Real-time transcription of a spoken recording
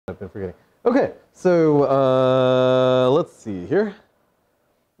I've been forgetting. Okay, so let's see here.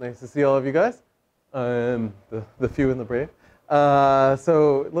 Nice to see all of you guys, the few and the brave.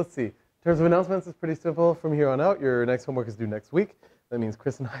 So let's see. In terms of announcements, it's pretty simple from here on out. Your next homework is due next week. That means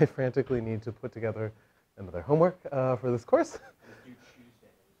Chris and I frantically need to put together another homework for this course.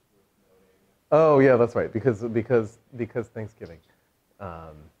 Oh yeah, that's right. Because Thanksgiving.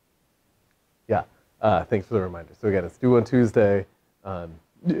 Yeah. Thanks for the reminder. So again, it's due on Tuesday.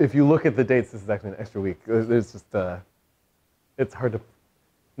 If you look at the dates, this is actually an extra week. There's just it's hard to.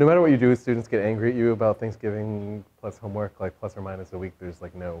 No matter what you do, students get angry at you about Thanksgiving plus homework, like plus or minus a week. There's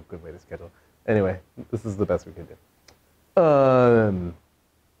like no good way to schedule. Anyway, this is the best we can do.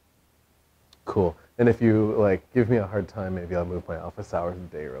 Cool. And if you like give me a hard time, maybe I'll move my office hours a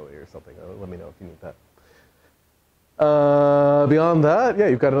day early or something. Let me know if you need that. Beyond that, yeah,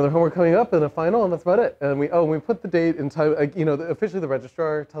 you've got another homework coming up and a final, and that's about it. And we put the date in time. Officially the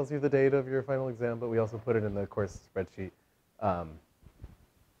registrar tells you the date of your final exam, but we also put it in the course spreadsheet.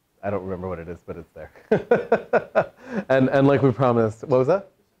 I don't remember what it is, but it's there. and like we promised, what was that?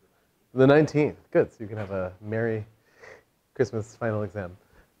 The 19th. Good. So you can have a Merry Christmas final exam.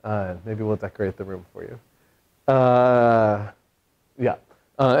 Maybe we'll decorate the room for you. Yeah.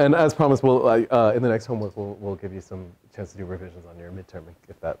 And as promised, we'll in the next homework we'll give you some chance to do revisions on your midterm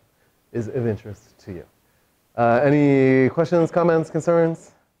if that is of interest to you. Any questions, comments,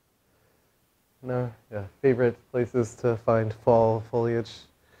 concerns? No. Yeah. Favorite places to find fall foliage?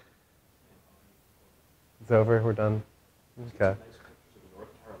 It's over. We're done. Okay.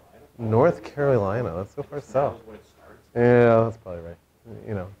 North Carolina. That's so far south. Yeah, that's probably right.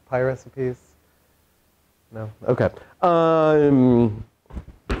 You know, pie recipes. No. Okay. Fine.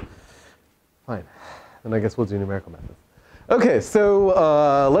 Then I guess we'll do numerical methods. Okay,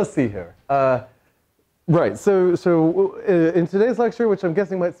 so let's see here. Right, so in today's lecture, which I'm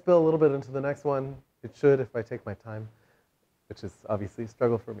guessing might spill a little bit into the next one, it should if I take my time, which is obviously a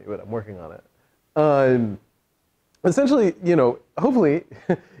struggle for me, but I'm working on it. Essentially, you know, hopefully,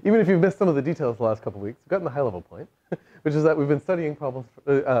 even if you've missed some of the details the last couple of weeks, you've gotten the high-level point, which is that we've been studying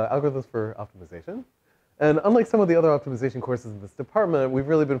algorithms for optimization. And unlike some of the other optimization courses in this department, we've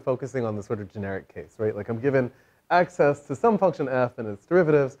really been focusing on the sort of generic case, right? Like I'm given access to some function f and its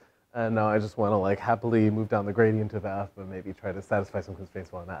derivatives, and now I just want to like happily move down the gradient of f and maybe try to satisfy some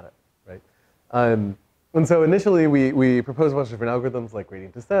constraints while I'm at it, right? And so initially we proposed a bunch of different algorithms like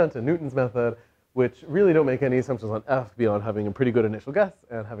gradient descent and Newton's method, which really don't make any assumptions on f beyond having a pretty good initial guess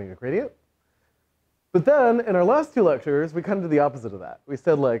and having a gradient. But then, in our last two lectures, we kind of did the opposite of that. We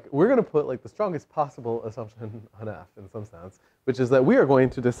said, like, we're going to put, like, the strongest possible assumption on f, in some sense, which is that we are going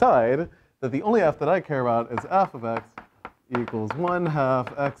to decide that the only f that I care about is f of x equals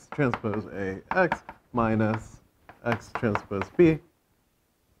 1/2 x transpose a x minus x transpose b.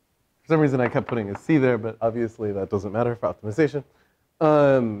 For some reason, I kept putting a c there, but obviously that doesn't matter for optimization.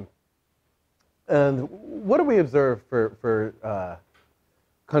 And what do we observe for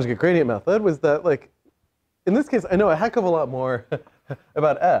conjugate gradient method was that, like, in this case, I know a heck of a lot more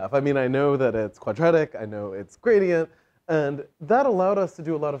about f. I mean, I know that it's quadratic, I know it's gradient, and that allowed us to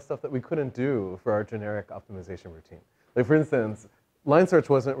do a lot of stuff that we couldn't do for our generic optimization routine. Like, for instance, line search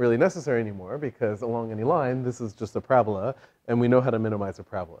wasn't really necessary anymore because along any line, this is just a parabola, and we know how to minimize a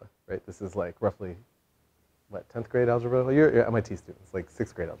parabola, right? This is like roughly, what, 10th grade algebra? You're MIT students, like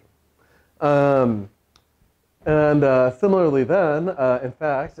 6th grade algebra. Similarly then, in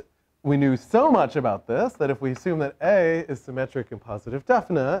fact, we knew so much about this that if we assume that A is symmetric and positive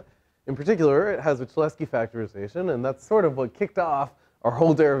definite, in particular, it has a Cholesky factorization, and that's sort of what kicked off our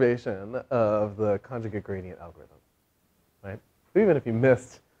whole derivation of the conjugate gradient algorithm, right? But even if you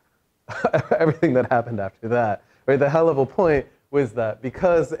missed everything that happened after that, right, the high-level point was that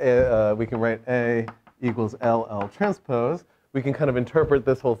because we can write A equals LL transpose, we can kind of interpret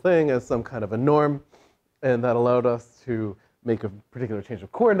this whole thing as some kind of a norm, and that allowed us to make a particular change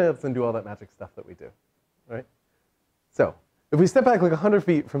of coordinates and do all that magic stuff that we do, right? So if we step back like 100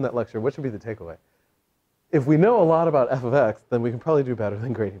 feet from that lecture, what should be the takeaway? If we know a lot about f of x, then we can probably do better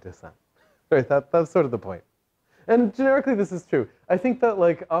than gradient descent, right? That's sort of the point. And generically, this is true. I think that,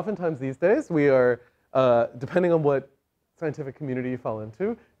 like, oftentimes these days, we are, depending on what scientific community you fall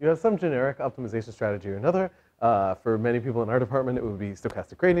into, you have some generic optimization strategy or another. For many people in our department, it would be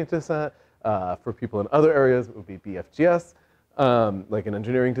stochastic gradient descent. For people in other areas, it would be BFGS. Like in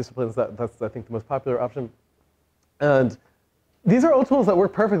engineering disciplines, that's, I think, the most popular option. And these are all tools that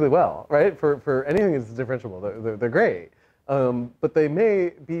work perfectly well, right? For anything that's differentiable, they're great. But they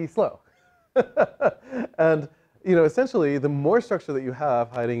may be slow. And you know, essentially, the more structure that you have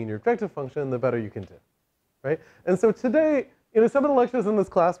hiding in your objective function, the better you can do, right? And so today, some of the lectures in this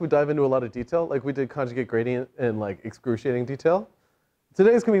class, we dive into a lot of detail. Like we did conjugate gradient in like excruciating detail.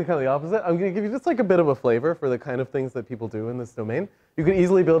 Today's going to be kind of the opposite. I'm going to give you just like a bit of a flavor for the kind of things that people do in this domain. You can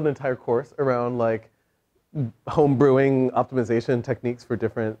easily build an entire course around like home brewing optimization techniques for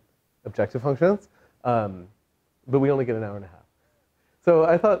different objective functions. But we only get an hour and a half. So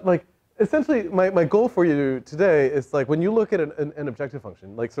I thought, like, essentially, my goal for you today is, like, when you look at an objective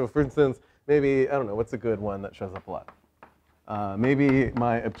function, like, so for instance, maybe, I don't know, what's a good one that shows up a lot? Maybe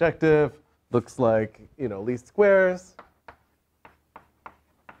my objective looks like, least squares.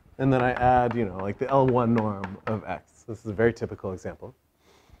 And then I add, like the L1 norm of x. This is a very typical example.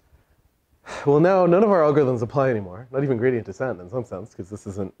 Well, now none of our algorithms apply anymore, not even gradient descent in some sense, because this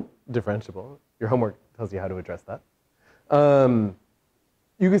isn't differentiable. Your homework tells you how to address that.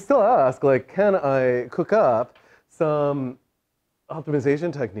 You can still ask, like, can I cook up some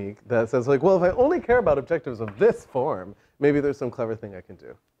optimization technique that says, like, well, if I only care about objectives of this form, maybe there's some clever thing I can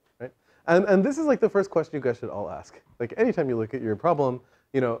do, right? And this is like the first question you guys should all ask. Like, anytime you look at your problem,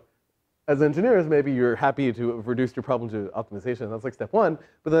 as engineers, maybe you're happy to have reduced your problem to optimization. That's like step one.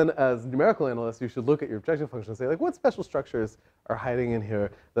 But then as numerical analysts, you should look at your objective function and say, like, what special structures are hiding in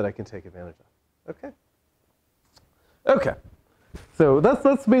here that I can take advantage of? Okay. Okay. So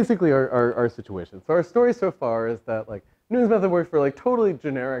that's basically our situation. So our story so far is that, like, Newton's method works for, like, totally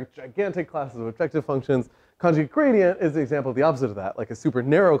generic, gigantic classes of objective functions. Conjugate gradient is the example of the opposite of that, like a super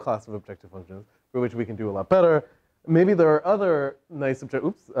narrow class of objective functions for which we can do a lot better. Maybe there are other nice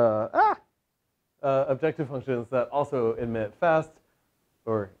objective functions that also admit fast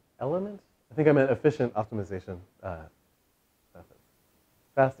or element. I think I meant efficient optimization methods.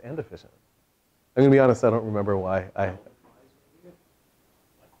 Fast and efficient. I'm gonna be honest, I don't remember why I.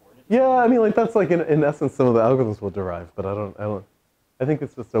 Yeah, I mean, like that's like in essence some of the algorithms will derive, but I don't. I think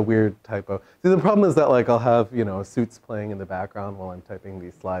it's just a weird typo. See, the problem is that like I'll have suits playing in the background while I'm typing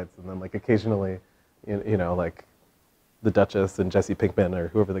these slides, and then like occasionally, like the Duchess and Jesse Pinkman or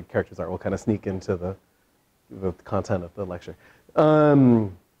whoever the characters are will kind of sneak into the content of the lecture.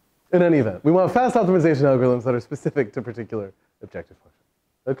 In any event, we want fast optimization algorithms that are specific to particular objective functions.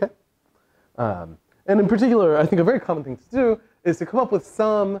 Okay. And in particular, I think a very common thing to do is to come up with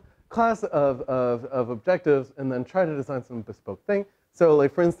some class of objectives and then try to design some bespoke thing. So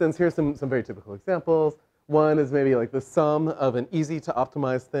like, for instance, here's some very typical examples. One is maybe like the sum of an easy to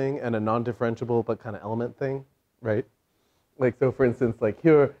optimize thing and a non-differentiable but kind of element thing, right? Like, so for instance, like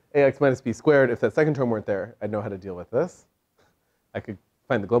here, ax minus b squared, if that second term weren't there, I'd know how to deal with this. I could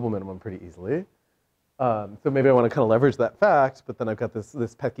find the global minimum pretty easily. So maybe I want to kind of leverage that fact, but then I've got this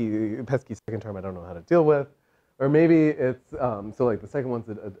pesky second term I don't know how to deal with. Or maybe it's, so like the second one's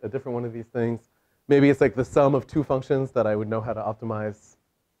a different one of these things. Maybe it's like the sum of two functions that I would know how to optimize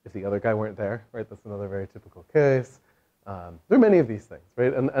if the other guy weren't there, right? That's another very typical case. There are many of these things,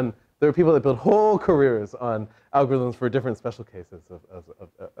 right? And there are people that build whole careers on algorithms for different special cases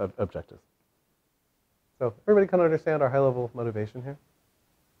of objectives. So everybody kind of understand our high-level motivation here?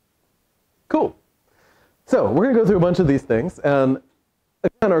 Cool. So we're going to go through a bunch of these things. And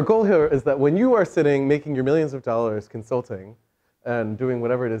again, our goal here is that when you are sitting making your millions of dollars consulting and doing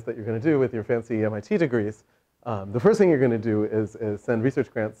whatever it is that you're going to do with your fancy MIT degrees, the first thing you're going to do is send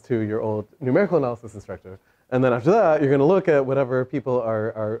research grants to your old numerical analysis instructor. And then after that, you're going to look at whatever people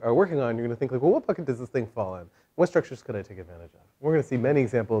are working on. You're going to think, like, well, what bucket does this thing fall in? What structures could I take advantage of? We're going to see many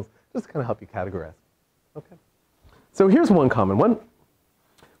examples just to kind of help you categorize. Okay. So here's one common one.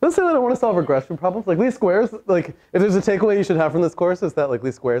 Let's say that I want to solve regression problems, like least squares. Like, if there's a takeaway you should have from this course, is that like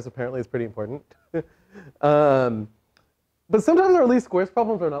least squares apparently is pretty important. But sometimes our least squares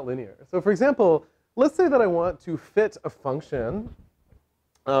problems are not linear. So for example, let's say that I want to fit a function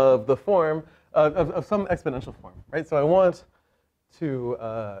of the form of some exponential form, right? So I want to,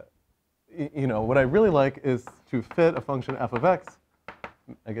 what I really like is to fit a function f of x.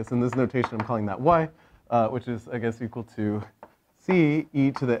 I guess in this notation I'm calling that y, which is, I guess, equal to c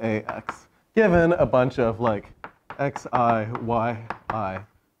e to the ax, given a bunch of like xi, yi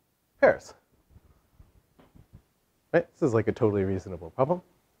pairs. Right? This is like a totally reasonable problem.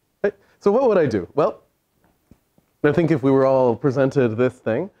 Right? So what would I do? Well, I think if we were all presented this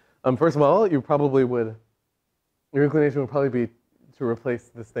thing, first of all, your inclination would probably be to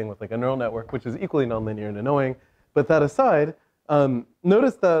replace this thing with like a neural network, which is equally nonlinear and annoying. But that aside,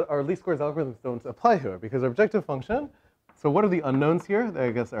 notice that our least squares algorithms don't apply here because our objective function, so what are the unknowns here? They,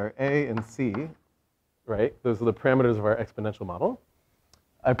 I guess, are a and c, right? Those are the parameters of our exponential model.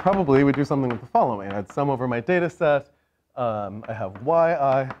 I probably would do something with the following. I'd sum over my data set. I have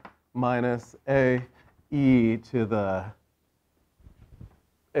yi minus a e to the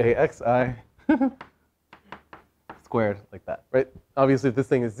axi squared like that, right? Obviously, if this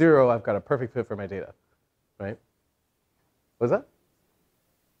thing is 0, I've got a perfect fit for my data, right? What was that?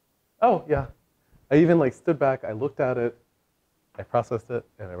 Oh, yeah. I even like stood back, I looked at it, I processed it,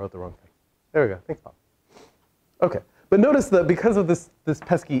 and I wrote the wrong thing. There we go. Thanks, Bob. Okay. But notice that because of this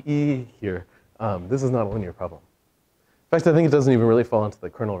pesky E here, this is not a linear problem. In fact, I think it doesn't even really fall into the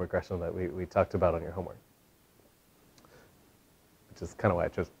kernel regression that we talked about on your homework, which is kind of why I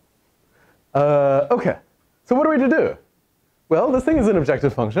chose it. OK. So what are we to do? Well, this thing is an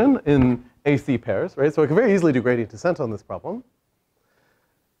objective function in AC pairs, right? So I could very easily do gradient descent on this problem.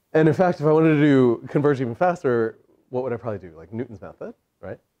 And in fact, if I wanted to do converge even faster, what would I probably do? Like Newton's method,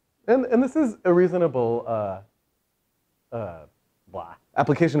 right? And this is a reasonable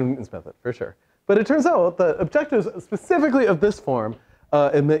application of Newton's method, for sure. But it turns out that objectives specifically of this form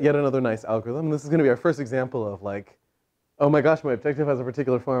emit yet another nice algorithm. And this is going to be our first example of like, oh my gosh, my objective has a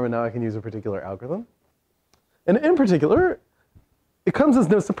particular form, and now I can use a particular algorithm. And in particular, it comes as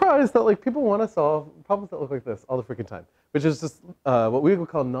no surprise that like people want to solve problems that look like this all the freaking time, which is just what we would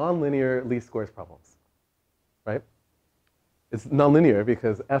call nonlinear least squares problems, right? It's nonlinear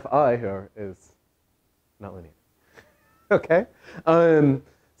because fi here is not linear. Okay.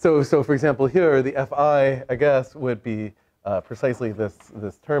 So for example, here the fi, I guess, would be precisely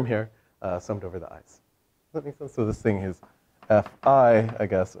this term here summed over the i's. Does that make sense? So this thing is fi, I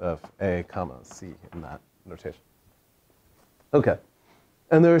guess, of a comma c in that notation. Okay.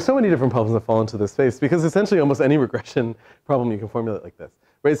 And there are so many different problems that fall into this space because essentially almost any regression problem you can formulate like this,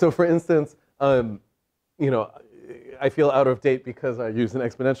 right? So for instance, you know, I feel out of date because I use an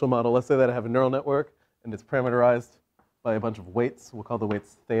exponential model. Let's say that I have a neural network and it's parameterized by a bunch of weights. We'll call the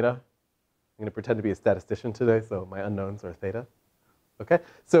weights theta. I'm going to pretend to be a statistician today, so my unknowns are theta. Okay.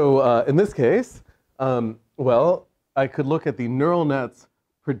 So in this case, well, I could look at the neural net's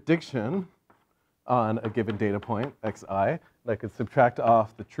prediction on a given data point, xi, and I could subtract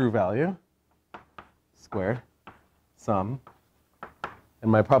off the true value, squared, sum. And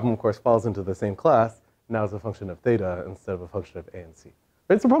my problem, of course, falls into the same class, now as a function of theta instead of a function of a and c.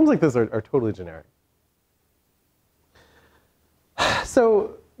 Right? So problems like this are totally generic.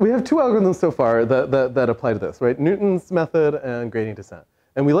 So we have two algorithms so far that apply to this, right? Newton's method and gradient descent.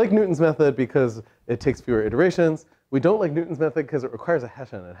 And we like Newton's method because it takes fewer iterations. We don't like Newton's method because it requires a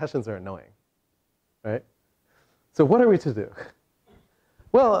Hessian, and Hessians are annoying, right? So what are we to do?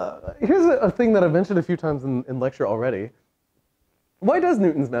 Well, here's a thing that I've mentioned a few times in lecture already. Why does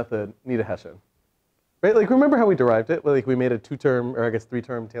Newton's method need a Hessian? Right? Like, remember how we derived it? Like, we made a 2-term, or I guess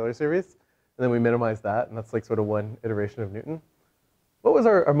 3-term Taylor series, and then we minimized that, and that's like sort of one iteration of Newton. What was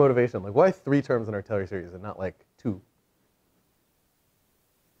our motivation? Like, why 3 terms in our Taylor series and not like 2?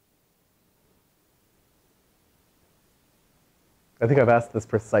 I think I've asked this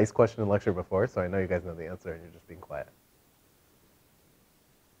precise question in lecture before, so I know you guys know the answer, and you're just being quiet.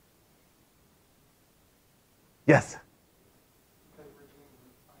 Yes?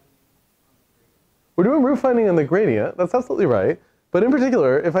 We're doing root finding on the gradient. That's absolutely right. But in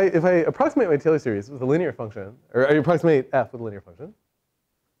particular, if I approximate my Taylor series with a linear function, or I approximate f with a linear function,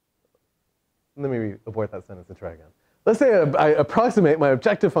 let me abort that sentence and try again. Let's say I approximate my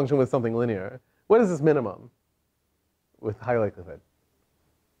objective function with something linear. What is this minimum with high likelihood?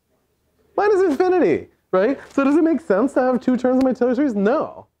 Minus infinity, right? So does it make sense to have 2 terms in my Taylor series?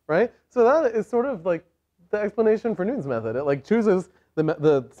 No, right? So that is sort of like the explanation for Newton's method. It like chooses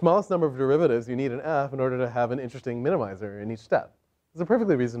the smallest number of derivatives you need in f in order to have an interesting minimizer in each step. It's a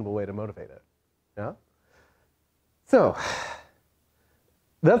perfectly reasonable way to motivate it. Yeah? So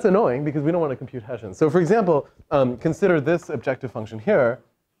that's annoying because we don't want to compute Hessians. So for example, consider this objective function here.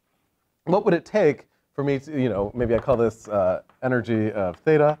 What would it take for me to, you know, maybe I call this energy of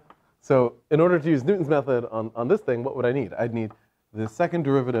theta. So in order to use Newton's method on this thing, what would I need? I'd need the second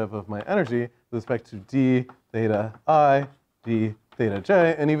derivative of my energy with respect to d theta I, d theta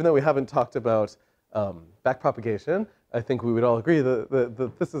j. And even though we haven't talked about backpropagation, I think we would all agree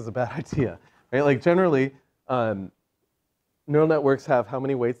that this is a bad idea, right? Like generally, neural networks have how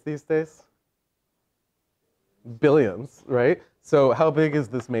many weights these days? Billions, right? So how big is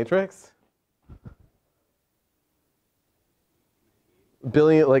this matrix?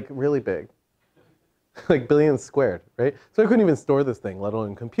 Billion, like really big. Like billions squared, right? So I couldn't even store this thing, let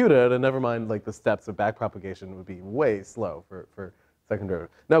alone compute it, and never mind like the steps of backpropagation would be way slow for second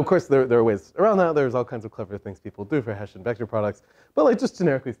derivative. Now, of course, there are ways around that. There's all kinds of clever things people do for Hessian vector products. But like just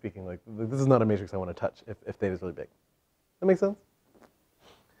generically speaking, like this is not a matrix I want to touch if theta is really big. That makes sense?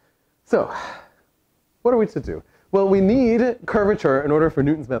 So what are we to do? Well, we need curvature in order for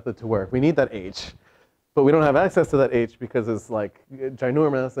Newton's method to work. We need that h. But we don't have access to that h because it's like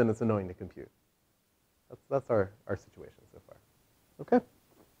ginormous and it's annoying to compute. That's our situation so far. Okay?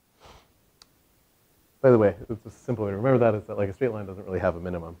 By the way, it's a simple way to remember that is that like a straight line doesn't really have a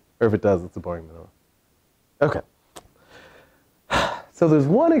minimum. Or if it does, it's a boring minimum. Okay. So there's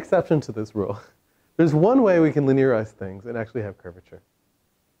one exception to this rule. There's one way we can linearize things and actually have curvature.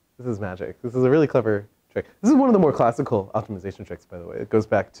 This is magic. This is a really clever trick. This is one of the more classical optimization tricks, by the way. It goes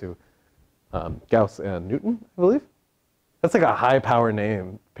back to Gauss and Newton, I believe. That's like a high-power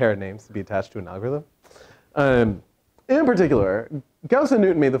pair of names to be attached to an algorithm. In particular, Gauss and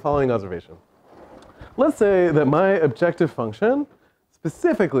Newton made the following observation. Let's say that my objective function,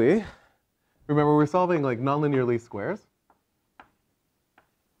 specifically, remember we're solving like nonlinear least squares,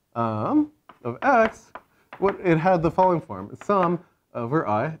 of x, it had the following form, sum over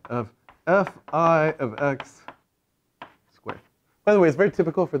I of fi of x squared. By the way, it's very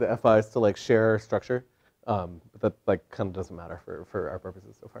typical for the fi's to like share structure, but that like kind of doesn't matter for our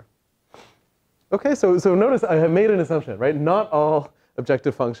purposes so far. Okay, so notice I have made an assumption, right? Not all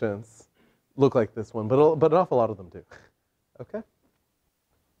objective functions look like this one, but an awful lot of them do. Okay?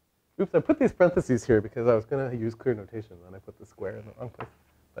 Oops, I put these parentheses here because I was going to use clear notation, and I put the square in the wrong place.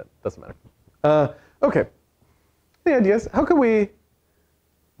 But it doesn't matter. Okay. The idea is, how can we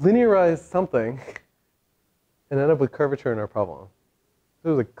linearize something and end up with curvature in our problem?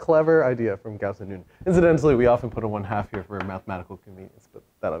 This was a clever idea from Gauss and Newton. Incidentally, we often put a 1/2 here for mathematical convenience, but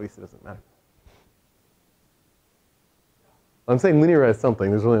that obviously doesn't matter. I'm saying linearize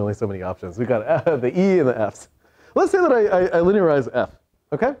something. There's really only so many options. We've got the E and the F's. Let's say that I linearize F,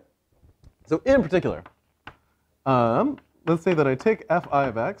 okay? So in particular, let's say that I take Fi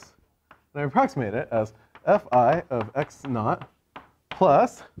of x, and I approximate it as Fi of x naught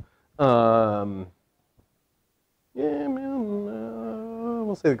plus, we'll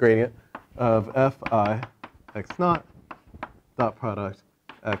say the gradient of Fi x naught dot product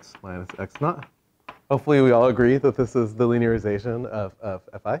x minus x naught. Hopefully we all agree that this is the linearization of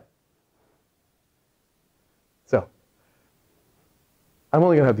Fi. So I'm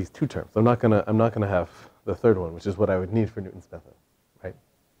only going to have these two terms. I'm not going to have the third one, which is what I would need for Newton's method, right?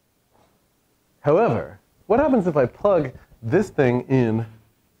 However, what happens if I plug this thing in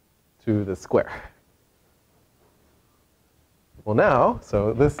to the square? Well now,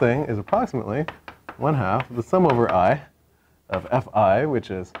 so this thing is approximately 1/2 the sum over I of Fi,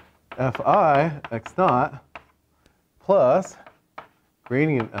 which is Fi x naught plus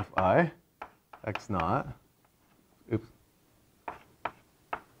gradient Fi x naught, oops,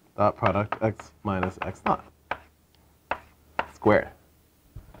 dot product x minus x naught squared.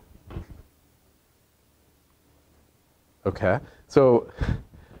 Okay, so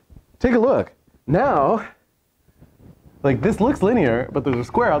take a look. Now, like this looks linear, but there's a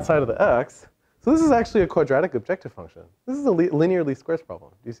square outside of the x. So this is actually a quadratic objective function. This is a linear least squares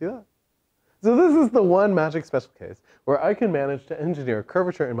problem. Do you see that? So this is the one magic special case where I can manage to engineer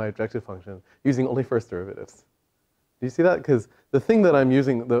curvature in my objective function using only first derivatives. Do you see that? Because the thing that I'm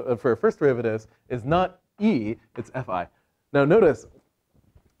using for first derivatives is not E, it's Fi. Now notice,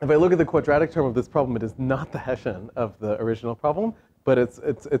 if I look at the quadratic term of this problem, it is not the Hessian of the original problem, but it's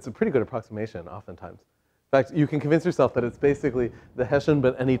a pretty good approximation oftentimes. In fact, you can convince yourself that it's basically the Hessian,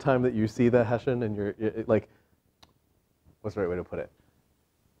 but any time that you see the Hessian and you're like, what's the right way to put it?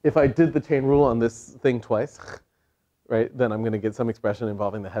 If I did the chain rule on this thing twice, right, then I'm going to get some expression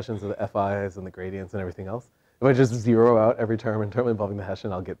involving the Hessians of the Fi's and the gradients and everything else. If I just zero out every term involving the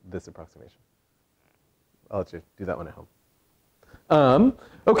Hessian, I'll get this approximation. I'll let you do that one at home.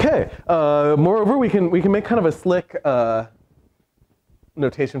 Okay. Moreover, we can make kind of a slick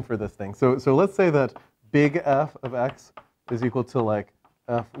notation for this thing. So let's say that big F of x is equal to like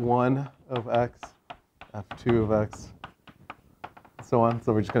F1 of x, F2 of x, and so on.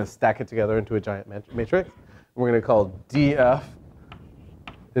 So we're just going to stack it together into a giant matrix. And we're going to call df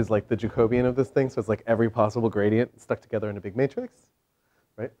is like the Jacobian of this thing. So it's like every possible gradient stuck together in a big matrix,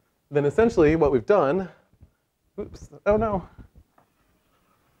 right? Then essentially what we've done, oops, oh no,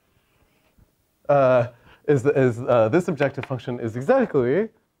 this objective function is exactly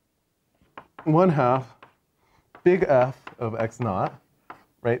 1/2 big F of x naught,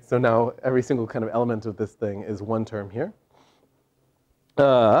 right? So now every single kind of element of this thing is one term here,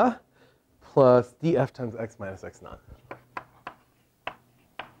 plus df times x minus x naught.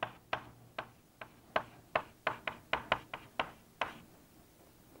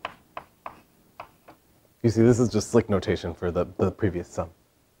 You see, this is just slick notation for the previous sum.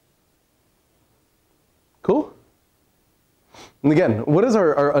 Cool? And again, what is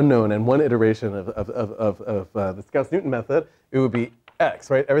our unknown and one iteration of the Gauss-Newton method? It would be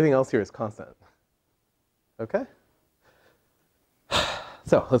x, right? Everything else here is constant. Okay?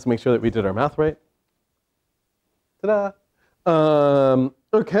 So let's make sure that we did our math right. Ta-da!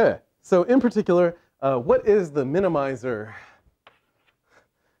 Okay, so in particular, what is the minimizer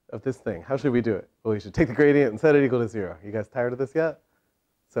of this thing? How should we do it? Well, we should take the gradient and set it equal to 0. You guys tired of this yet?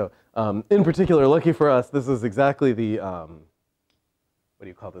 So in particular, lucky for us, this is exactly the, what do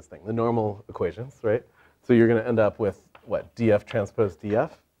you call this thing? The normal equations, right? So you're going to end up with, what, df transpose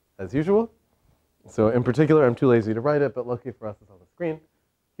df, as usual. So in particular, I'm too lazy to write it, but lucky for us, it's on the screen.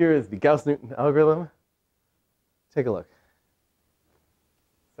 Here is the Gauss-Newton algorithm. Take a look.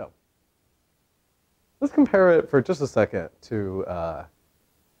 So let's compare it for just a second to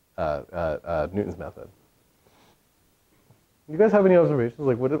Newton's method. You guys have any observations?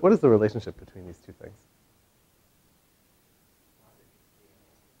 Like, what is the relationship between these two things?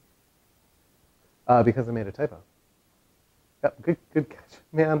 Because I made a typo. Yep, good catch.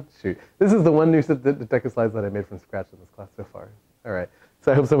 Man, shoot. This is the one new deck of slides that I made from scratch in this class so far. All right.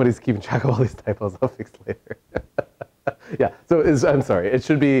 So I hope somebody's keeping track of all these typos. I'll fix later. Yeah, so I'm sorry. It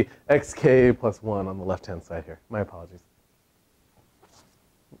should be xk plus 1 on the left-hand side here. My apologies.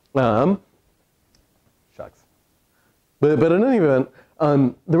 Shucks. But in any event,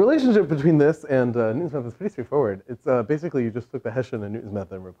 the relationship between this and Newton's method is pretty straightforward. It's basically you just took the Hessian and Newton's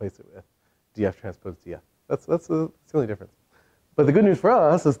method and replaced it with df transpose df. That's the only difference. But the good news for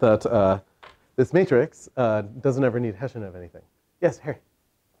us is that this matrix doesn't ever need Hessian of anything. Yes, Harry.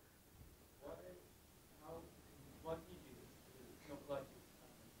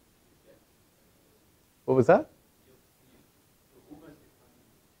 What was that?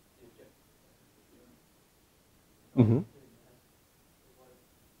 Mm-hmm.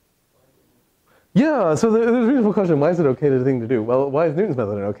 Yeah, so there's a reasonable question. Why is it okay thing to do? Well, why is Newton's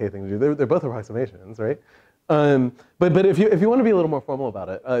method an okay thing to do? They're both approximations, right? But if you want to be a little more formal about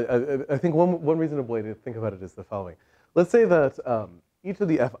it, I think one reasonable way to think about it is the following. Let's say that each of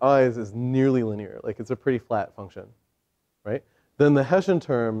the fi's is nearly linear, like it's a pretty flat function, right? Then the Hessian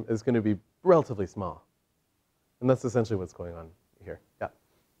term is going to be relatively small. And that's essentially what's going on here. Yeah.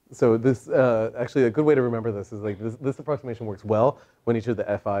 So this, actually, a good way to remember this is like this approximation works well when each of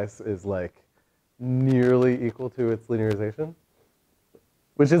the fi's is like nearly equal to its linearization,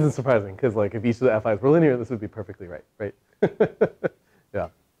 which isn't surprising because like if each of the fi's were linear, this would be perfectly right, right? Yeah.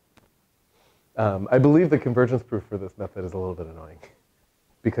 I believe the convergence proof for this method is a little bit annoying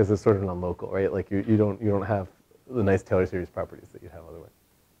because it's sort of non-local, right? Like you don't have the nice Taylor series properties that you'd have otherwise.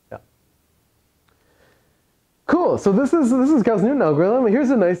 Yeah. Cool. So this is Gauss-Newton algorithm.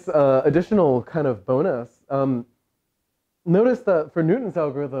 Here's a nice additional kind of bonus. Notice that for Newton's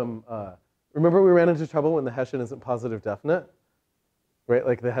algorithm, remember we ran into trouble when the Hessian isn't positive definite, right?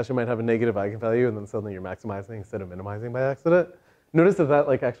 Like the Hessian might have a negative eigenvalue, and then suddenly you're maximizing instead of minimizing by accident. Notice that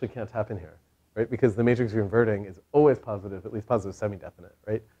like actually can't happen here, right? Because the matrix you're inverting is always positive, at least positive semi-definite,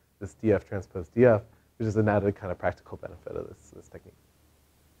 right? This df transpose df, which is an added kind of practical benefit of this technique.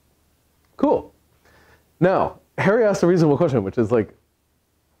 Cool. Now, Harry asked a reasonable question, which is like,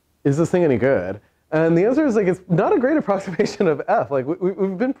 is this thing any good? And the answer is like, it's not a great approximation of f. Like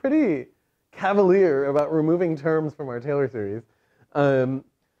we've been pretty cavalier about removing terms from our Taylor series.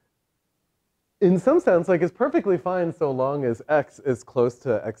 In some sense, like it's perfectly fine so long as x is close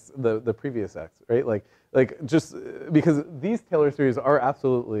to x, the previous x, right? Like just because these Taylor series are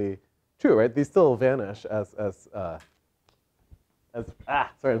absolutely true, right? These still vanish sorry,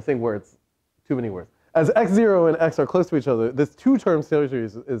 I'm saying words, too many words. As x0 and x are close to each other, this two-term Taylor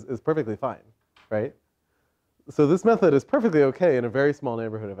series is perfectly fine, right? So this method is perfectly okay in a very small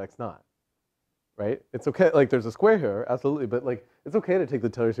neighborhood of x naught, right? It's okay, like there's a square here, absolutely, but like it's okay to take the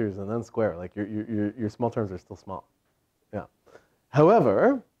Taylor series and then square. Like your small terms are still small, yeah.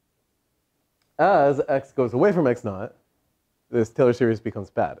 However, as x goes away from x naught, this Taylor series becomes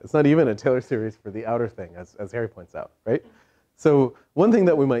bad. It's not even a Taylor series for the outer thing, as Harry points out, right? So one thing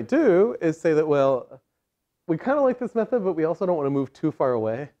that we might do is say that, well, we kind of like this method, but we also don't want to move too far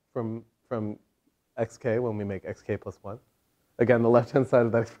away from xk when we make xk plus 1. Again, the left-hand side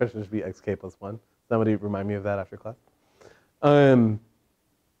of that expression should be xk plus 1. Somebody remind me of that after class. So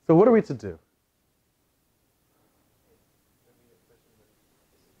what are we to do?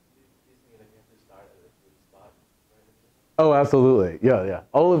 Oh, absolutely. Yeah, yeah.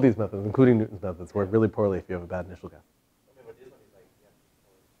 All of these methods, including Newton's methods, work really poorly if you have a bad initial guess.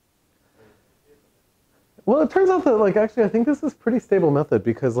 Well, it turns out that, like, actually, I think this is a pretty stable method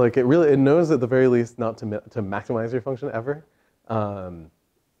because, like, it knows at the very least not to maximize your function ever,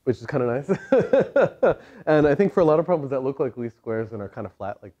 which is kind of nice. And I think for a lot of problems that look like least squares and are kind of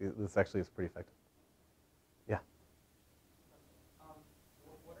flat, like this actually is pretty effective. Yeah.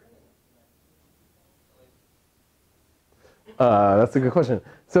 That's a good question.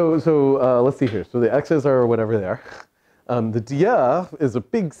 So let's see here. So the x's are whatever they are. The df is a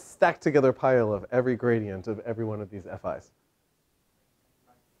big stacked together pile of every gradient of every one of these fi's.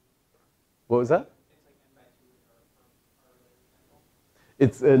 What was that?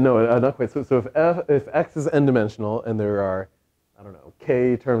 It's no, not quite. So if x is n-dimensional and there are, I don't know,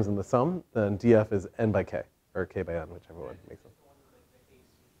 k terms in the sum, then df is n by k, or k by n, whichever one makes sense.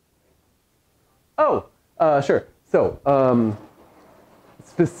 Oh, sure. So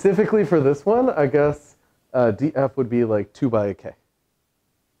specifically for this one, I guess df would be like 2 by k,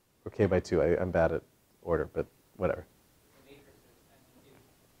 or k by 2. I'm bad at order, but whatever.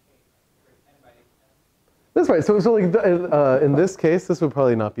 That's right. So like in this case, this would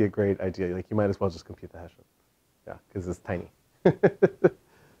probably not be a great idea. Like you might as well just compute the Hessian. Yeah, because it's tiny.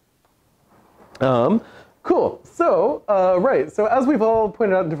 Cool. So right. So as we've all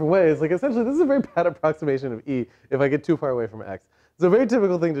pointed out in different ways, like essentially this is a very bad approximation of E if I get too far away from X. So a very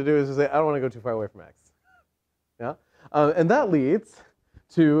typical thing to do is to say I don't want to go too far away from X. Yeah, and that leads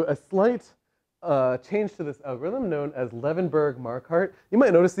to a slight change to this algorithm known as Levenberg-Marquardt. You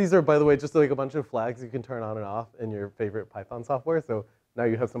might notice these are, by the way, just like a bunch of flags you can turn on and off in your favorite Python software. So now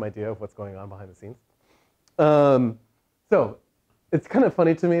you have some idea of what's going on behind the scenes. So it's kind of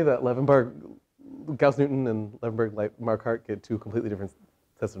funny to me that Gauss-Newton and Levenberg-Marquardt get two completely different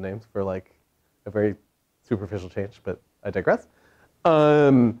sets of names for like a very superficial change, but I digress.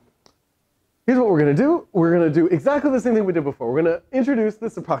 Here's what we're going to do. We're going to do exactly the same thing we did before. We're going to introduce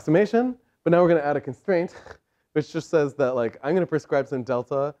this approximation. But now we're going to add a constraint, which just says that like I'm going to prescribe some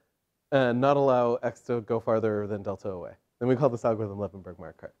delta and not allow x to go farther than delta away. Then we call this algorithm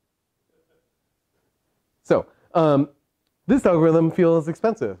Levenberg-Marquardt. So this algorithm feels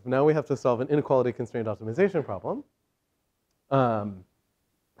expensive. Now we have to solve an inequality constraint optimization problem.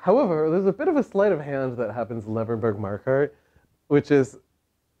 However, there's a bit of a sleight of hand that happens in Levenberg-Marquardt, which is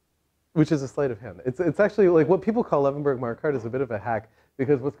a sleight of hand. It's actually like what people call Levenberg-Marquardt is a bit of a hack.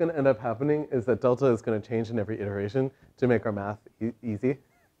 Because what's going to end up happening is that delta is going to change in every iteration to make our math easy.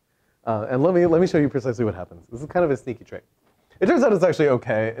 And let me show you precisely what happens. This is kind of a sneaky trick. It turns out it's actually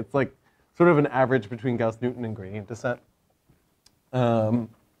okay. It's like sort of an average between Gauss-Newton and gradient descent. And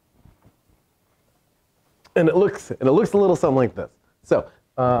it looks a little something like this. So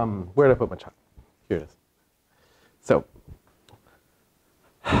where did I put my chart? Here it is. So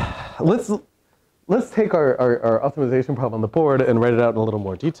let's take our optimization problem on the board and write it out in a little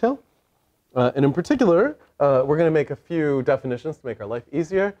more detail. And in particular, we're going to make a few definitions to make our life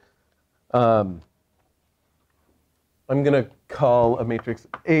easier. I'm going to call a matrix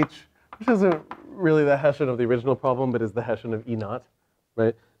H, which isn't really the Hessian of the original problem, but is the Hessian of E naught,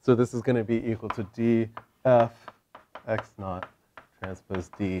 right? So this is going to be equal to df x naught transpose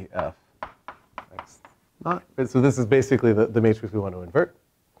df x naught. Right? So this is basically the matrix we want to invert.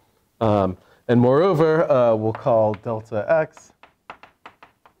 And moreover, we'll call delta x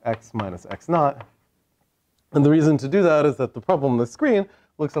minus x naught. And the reason to do that is that the problem on the screen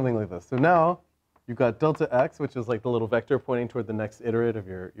looks something like this. So now you've got delta x, which is like the little vector pointing toward the next iterate of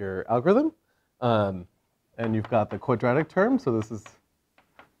your algorithm. And you've got the quadratic term. So this is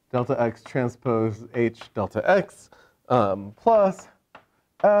delta x transpose h delta x plus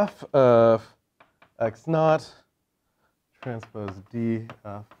f of x naught transpose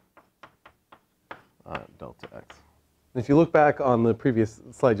df delta x. And if you look back on the previous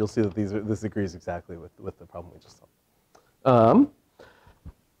slide, you'll see that this agrees exactly with the problem we just solved.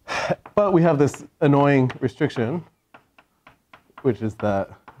 But we have this annoying restriction, which is that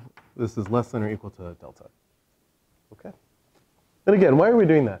this is less than or equal to delta. Okay. And again, why are we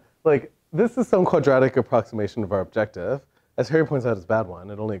doing that? Like, this is some quadratic approximation of our objective. As Harry points out, it's a bad one.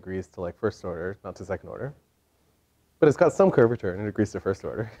 It only agrees to like first order, not to second order. But it's got some curvature, and it agrees to first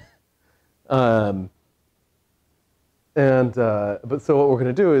order. But so what we're going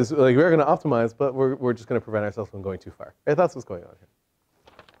to do is, like, we're going to optimize, but we're just going to prevent ourselves from going too far. Right? That's what's going on here.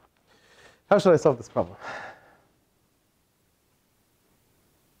 How should I solve this problem?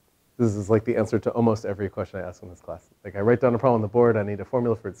 This is like the answer to almost every question I ask in this class. Like, I write down a problem on the board, I need a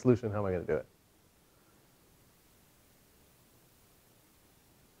formula for its solution, how am I going to do it?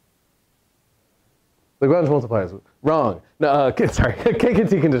 Lagrange multipliers. Wrong. No, sorry, K and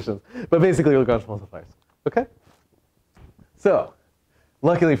T conditions. But basically Lagrange multipliers. Okay? So,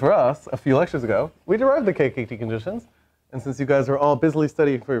 luckily for us, a few lectures ago, we derived the KKT conditions. And since you guys are all busily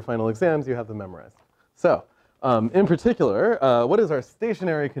studying for your final exams, you have them memorized. So, in particular, what is our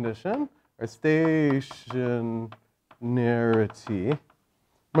stationary condition? Our stationarity.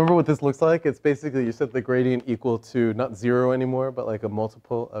 Remember what this looks like? It's basically you set the gradient equal to not 0 anymore, but like a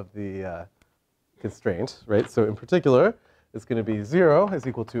multiple of the constraint, right? So in particular, is going to be 0 is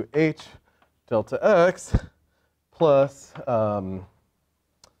equal to h delta x plus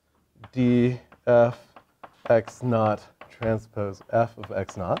df x naught transpose f of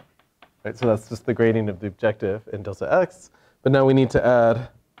x naught. Right? So that's just the gradient of the objective in delta x. But now we need to add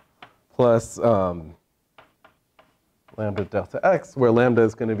plus lambda delta x, where lambda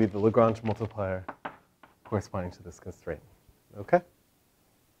is going to be the Lagrange multiplier corresponding to this constraint. Okay?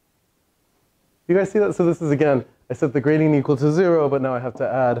 You guys see that? So this is, again, I set the gradient equal to 0, but now I have to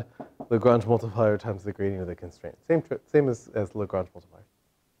add Lagrange multiplier times the gradient of the constraint. Same as Lagrange multiplier.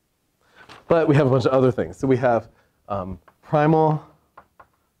 But we have a bunch of other things. So we have primal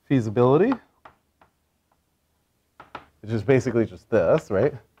feasibility, which is basically just this,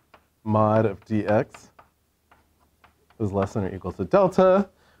 right? Mod of dx is less than or equal to delta.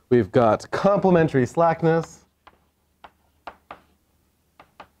 We've got complementary slackness.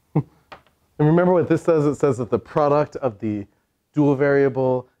 And remember what this says? It says that the product of the dual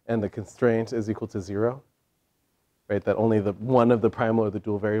variable and the constraint is equal to 0. Right? That only the one of the primal or the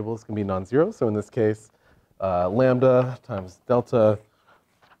dual variables can be non-zero. So in this case, lambda times delta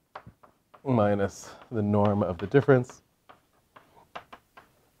minus the norm of the difference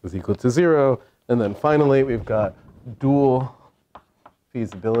is equal to 0. And then finally, we've got dual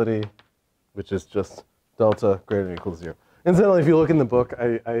feasibility, which is just delta greater than or equal to 0. Incidentally, if you look in the book,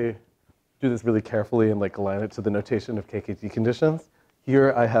 I do this really carefully and like align it to the notation of KKT conditions.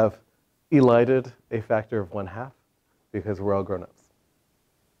 Here I have elided a factor of 1/2 because we're all grown-ups.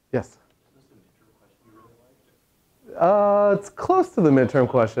 Yes? Is this the midterm question you really liked? It's close to the midterm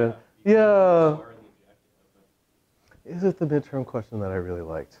question. Yeah. Is it the midterm question that I really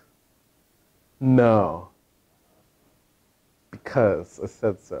liked? No. Because I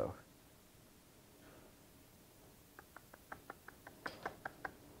said so.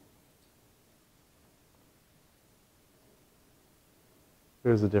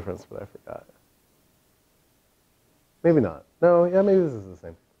 There's a difference, but I forgot. Maybe not. No, yeah, maybe this is the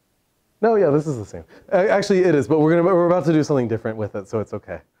same. No, yeah, this is the same. Actually, it is, but we're about to do something different with it, so it's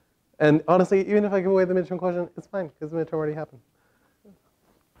okay. And honestly, even if I give away the midterm question, it's fine, because the midterm already happened.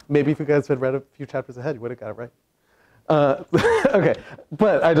 Maybe if you guys had read a few chapters ahead, you would have got it right. Okay,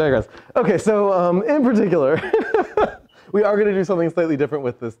 but I digress. Okay, so in particular, we are going to do something slightly different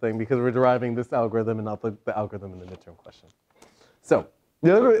with this thing because we're deriving this algorithm and not the algorithm in the midterm question. So,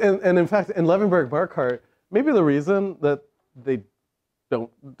 the other, and in fact, in Levenberg-Marquardt, maybe the reason that they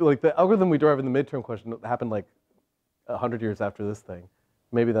don't, like the algorithm we derive in the midterm question happened like 100 years after this thing.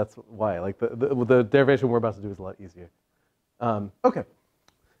 Maybe that's why. Like the derivation we're about to do is a lot easier. Okay,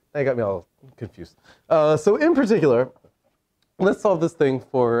 now you got me all confused. So in particular, let's solve this thing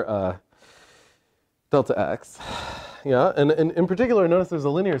for delta x. Yeah, and in particular, notice there's a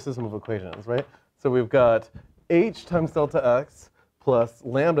linear system of equations, right? So we've got h times delta x plus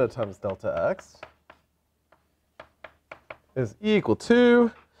lambda times delta x is equal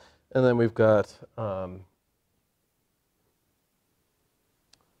to, and then we've got, I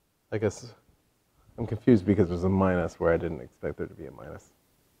guess I'm confused because there's a minus where I didn't expect there to be a minus.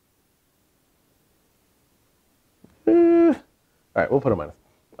 All right, we'll put a minus.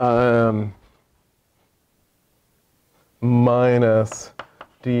 Minus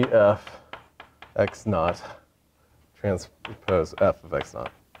df x naught transpose f of x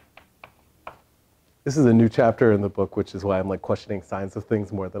naught. This is a new chapter in the book, which is why I'm like questioning signs of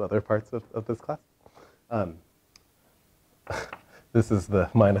things more than other parts of this class. This is the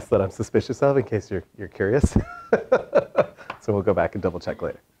minus that I'm suspicious of, in case you're curious. So we'll go back and double check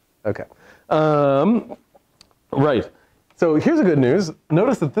later. Okay. Right. So here's the good news.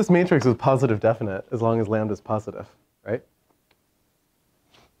 Notice that this matrix is positive definite as long as lambda is positive, right?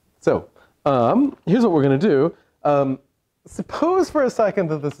 So here's what we're going to do. Suppose for a second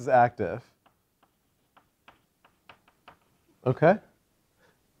that this is active. Okay?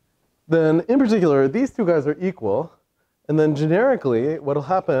 Then, in particular, these two guys are equal. And then generically, what will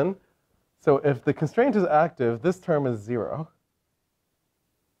happen, so if the constraint is active, this term is 0.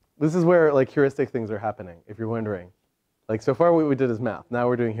 This is where like heuristic things are happening, if you're wondering. Like so far what we did is math. Now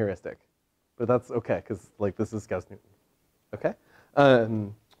we're doing heuristic. But that's okay, because like this is Gauss-Newton. Okay?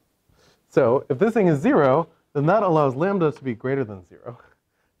 So if this thing is 0, then that allows lambda to be greater than 0.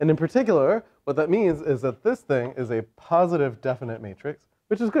 And in particular, what that means is that this thing is a positive definite matrix,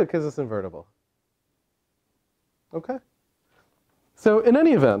 which is good because it's invertible. Okay? So in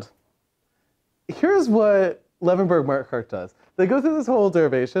any event, here's what Levenberg-Marquardt does. They go through this whole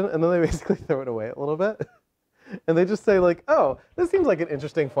derivation, and then they basically throw it away a little bit. And they just say like, oh, this seems like an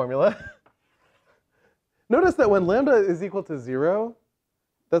interesting formula. Notice that when lambda is equal to 0,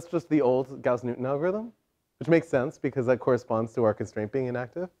 that's just the old Gauss-Newton algorithm. which makes sense because that corresponds to our constraint being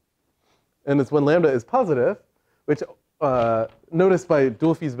inactive. And it's when lambda is positive, which notice by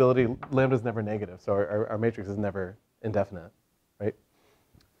dual feasibility, lambda is never negative, so our matrix is never indefinite, right?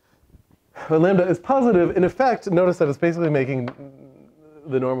 When lambda is positive, in effect, notice that it's basically making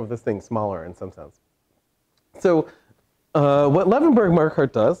the norm of this thing smaller in some sense. So what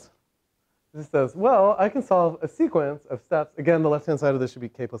Levenberg-Marquardt does is it says, well, I can solve a sequence of steps. Again, the left-hand side of this should be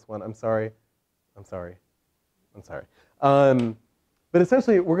k plus 1. I'm sorry. But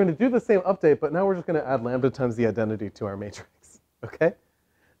essentially, we're going to do the same update, but now we're just going to add lambda times the identity to our matrix, okay?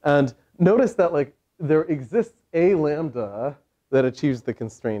 And notice that like there exists a lambda that achieves the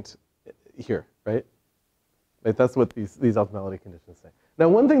constraint here, right? Like, that's what these optimality conditions say. Now,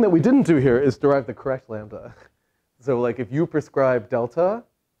 one thing that we didn't do here is derive the correct lambda. So like if you prescribe delta,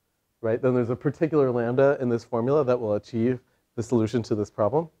 right, then there's a particular lambda in this formula that will achieve the solution to this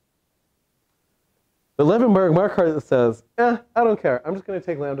problem. But Levenberg-Marquardt says, I don't care. I'm just going to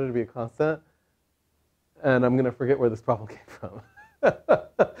take lambda to be a constant, and I'm going to forget where this problem came from.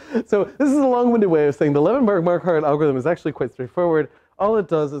 So this is a long-winded way of saying the Levenberg-Marquardt algorithm is actually quite straightforward. All it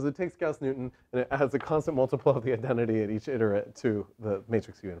does is it takes Gauss-Newton, and it adds a constant multiple of the identity at each iterate to the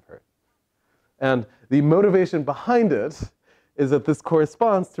matrix you invert. And the motivation behind it is that this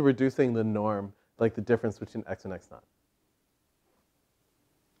corresponds to reducing the norm, like the difference between x and x naught.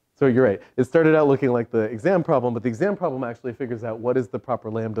 So you're right. It started out looking like the exam problem, but the exam problem actually figures out what is the proper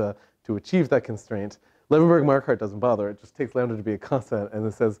lambda to achieve that constraint. Levenberg-Marquardt doesn't bother. It just takes lambda to be a constant, and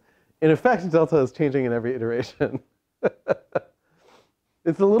it says, in effect, delta is changing in every iteration.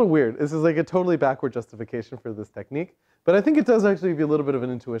 It's a little weird. This is like a totally backward justification for this technique. But I think it does actually give you a little bit of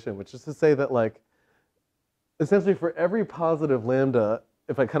an intuition, which is to say that like, essentially for every positive lambda,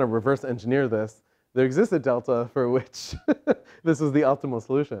 if I kind of reverse engineer this, there exists a delta for which this is the optimal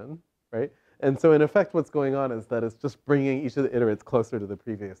solution, right? And so in effect, what's going on is that it's just bringing each of the iterates closer to the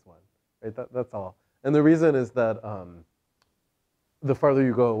previous one, right? That's all. And the reason is that the farther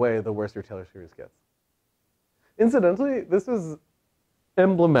you go away, the worse your Taylor series gets. Incidentally, this is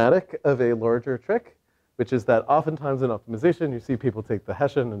emblematic of a larger trick, which is that oftentimes in optimization, you see people take the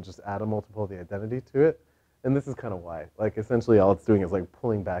Hessian and just add a multiple of the identity to it. And this is kind of why. Like, essentially, all it's doing is like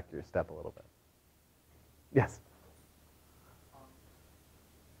pulling back your step a little bit. Yes?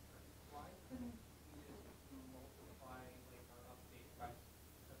 Why couldn't we just multiply like our update by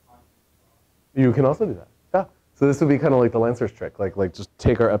the constant? You can also do that. Yeah. So this would be kind of like the Lancer's trick, like just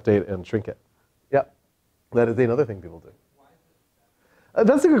take our update and shrink it. Yeah. That is another thing people do. Why is it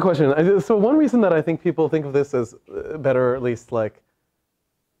That's a good question. So one reason that I think people think of this as better, or at least like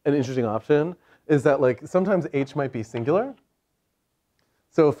an interesting option, is that like sometimes H might be singular.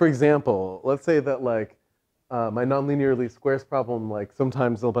 So for example, let's say that like my nonlinear least squares problem, like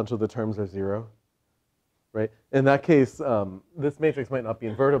sometimes a bunch of the terms are 0, right? In that case, this matrix might not be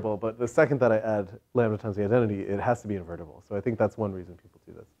invertible, but the second that I add lambda times the identity, it has to be invertible. So I think that's one reason people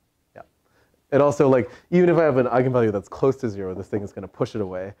do this. Yeah. It also, like, even if I have an eigenvalue that's close to 0, this thing is going to push it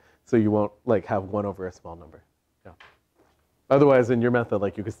away, so you won't like have 1 over a small number. Yeah. Otherwise, in your method,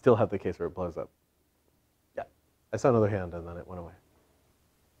 like you could still have the case where it blows up. Yeah. I saw another hand, and then it went away.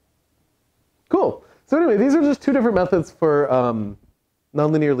 Cool. So anyway, these are just two different methods for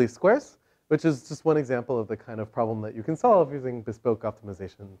nonlinear least squares, which is just one example of the kind of problem that you can solve using bespoke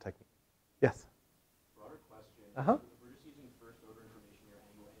optimization technique. Yes? broader question? Uh-huh. If we're just using first order information here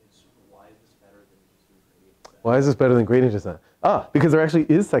anyways, why is this better than just doing gradient descent? Why is this better than gradient descent? Because there actually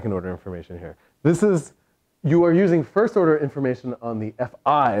is second order information here. This is, you are using first order information on the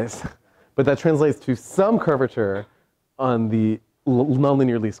FIs, but that translates to some curvature on the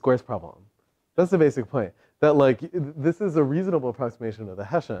nonlinear least squares problem. That's the basic point. That like, this is a reasonable approximation of the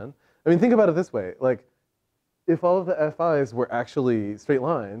Hessian. I mean, think about it this way. Like, if all of the FIs were actually straight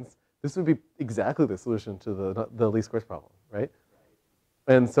lines, this would be exactly the solution to the least squares problem, right?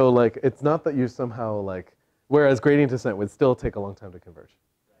 And so like, it's not that you somehow like, whereas gradient descent would still take a long time to converge.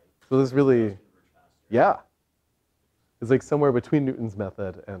 So this really, yeah. It's like somewhere between Newton's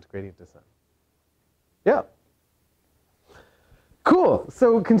method and gradient descent. Yeah. Cool.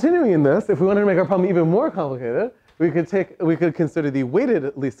 So continuing in this, if we wanted to make our problem even more complicated, we could consider the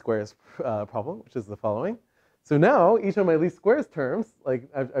weighted least squares problem, which is the following. So now each of my least squares terms, like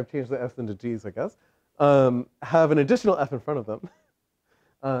I've changed the f's into g's, I guess, have an additional f in front of them.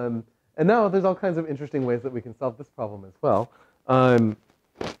 And now there's all kinds of interesting ways that we can solve this problem as well.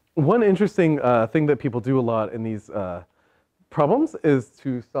 One interesting thing that people do a lot in these problems is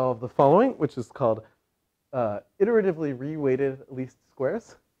to solve the following, which is called iteratively reweighted least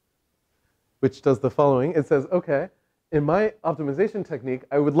squares, which does the following. It says, okay, in my optimization technique,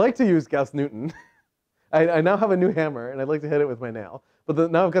 I would like to use Gauss-Newton. I now have a new hammer, and I'd like to hit it with my nail.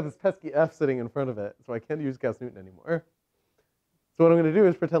 But now I've got this pesky F sitting in front of it, so I can't use Gauss-Newton anymore. So what I'm going to do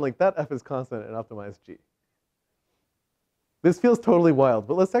is pretend like that F is constant and optimize G. This feels totally wild,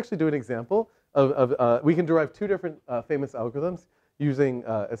 but let's actually do an example we can derive two different famous algorithms using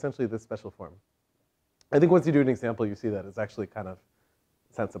essentially this special form. I think once you do an example, you see that it's actually kind of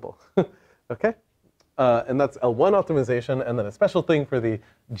sensible. Okay? And that's L1 optimization, and then a special thing for the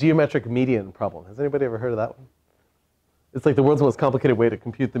geometric median problem. Has anybody ever heard of that one? It's like the world's most complicated way to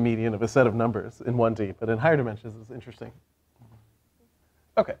compute the median of a set of numbers in 1D, but in higher dimensions it's interesting.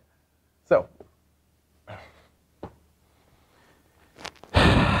 Okay, so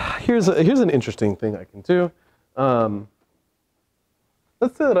here's an interesting thing I can do.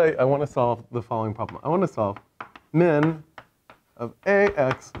 Let's say that I want to solve the following problem. I want to solve min of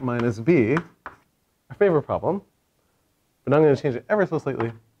ax minus b, our favorite problem, but I'm going to change it ever so slightly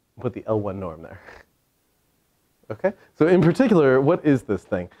and put the L1 norm there. Okay? So in particular, what is this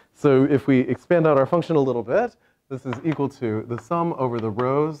thing? So if we expand out our function a little bit, this is equal to the sum over the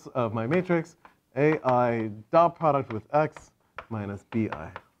rows of my matrix, ai dot product with x minus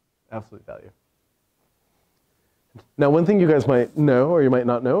bi, absolute value. Now, one thing you guys might know, or you might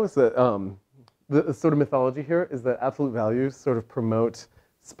not know, is that the sort of mythology here is that absolute values sort of promote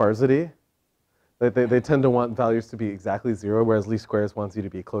sparsity. They tend to want values to be exactly 0, whereas least squares wants you to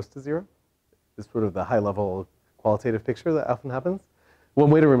be close to 0. It's sort of the high-level qualitative picture that often happens. One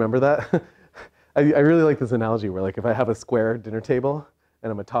way to remember that, I really like this analogy where, like, if I have a square dinner table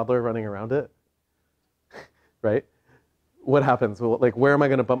and I'm a toddler running around it, right? What happens? Well, like, where am I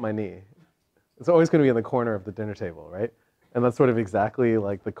going to bump my knee? It's always going to be in the corner of the dinner table, right? And that's sort of exactly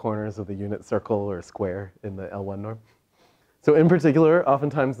like the corners of the unit circle or square in the L1 norm. So in particular,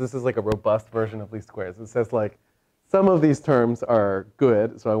 oftentimes this is like a robust version of least squares. It says like, some of these terms are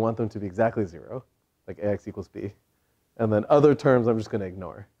good, so I want them to be exactly 0, like ax equals b. And then other terms I'm just going to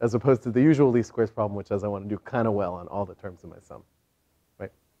ignore, as opposed to the usual least squares problem, which says I want to do kind of well on all the terms in my sum,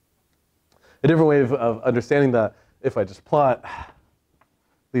 right? A different way of understanding that, if I just plot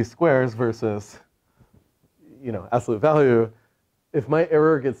least squares versus, you know, absolute value, if my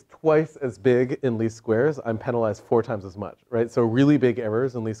error gets twice as big in least squares, I'm penalized 4 times as much, right? So really big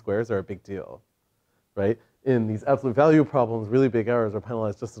errors in least squares are a big deal, right? In these absolute value problems, really big errors are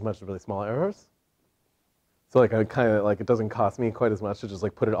penalized just as much as really small errors. So like I kind of like, it doesn't cost me quite as much to just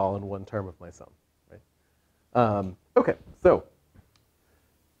like put it all in one term of my sum, right? Okay, so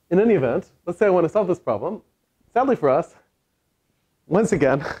in any event, let's say I want to solve this problem. Sadly for us, once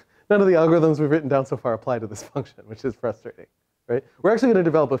again, none of the algorithms we've written down so far apply to this function, which is frustrating, right? We're actually going to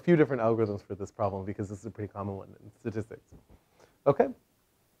develop a few different algorithms for this problem because this is a pretty common one in statistics. Okay?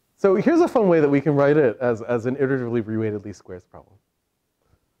 So here's a fun way that we can write it as an iteratively reweighted least squares problem.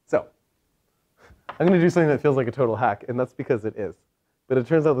 So I'm going to do something that feels like a total hack, and that's because it is. But it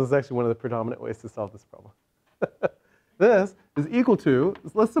turns out this is actually one of the predominant ways to solve this problem. This is equal to,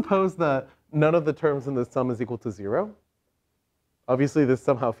 let's suppose that none of the terms in this sum is equal to 0. Obviously, this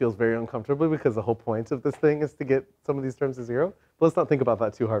somehow feels very uncomfortable because the whole point of this thing is to get some of these terms to 0. But let's not think about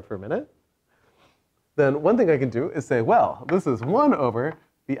that too hard for a minute. Then one thing I can do is say, well, this is 1 over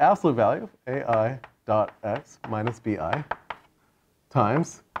the absolute value of ai dot x minus bi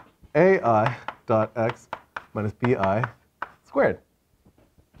times ai dot x minus bi squared.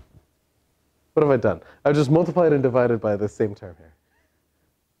 What have I done? I've just multiplied and divided by the same term here.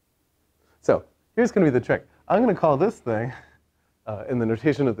 So here's going to be the trick. I'm going to call this thing, in the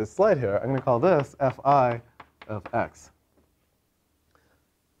notation of this slide here, I'm going to call this fi of x.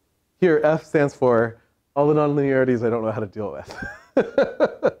 Here, f stands for all the nonlinearities I don't know how to deal with.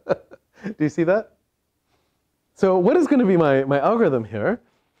 Do you see that? So what is going to be my algorithm here?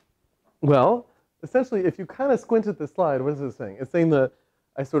 Well, essentially, if you kind of squint at the slide, what is this saying? It's saying that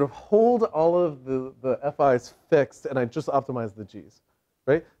I sort of hold all of the fi's fixed, and I just optimize the g's.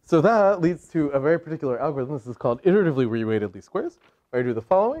 Right? So that leads to a very particular algorithm. This is called iteratively reweighted least squares, where I do the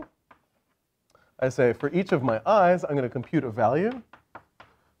following. I say for each of my i's, I'm going to compute a value,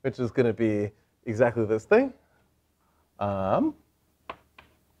 which is going to be exactly this thing.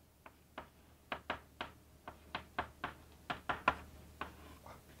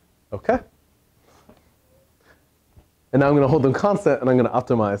 Okay. And now I'm going to hold them constant, and I'm going to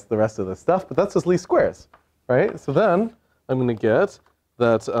optimize the rest of this stuff. But that's just least squares, right? So then I'm going to get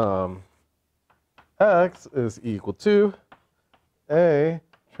that x is equal to A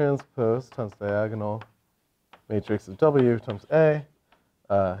transpose times diagonal matrix of W times A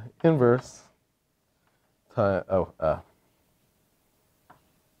inverse time,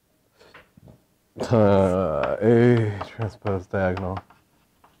 A transpose diagonal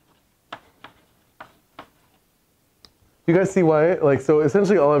You guys see why? Like, so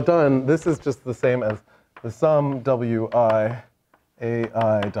essentially all I've done, this is just the same as the sum wi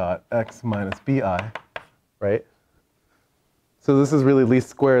ai dot x minus bi, right? So this is really least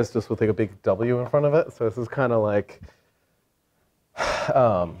squares just with like a big W in front of it. So this is kind of like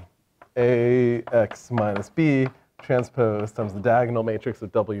ax minus b transpose times the diagonal matrix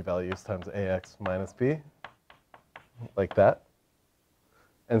of W values times ax minus b, like that.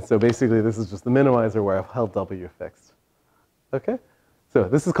 And so basically this is just the minimizer where I've held W fixed. Okay? So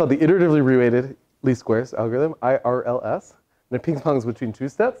this is called the iteratively reweighted least squares algorithm, IRLS. And it ping-pongs between two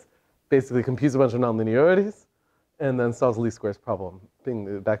steps, basically computes a bunch of nonlinearities, and then solves the least squares problem,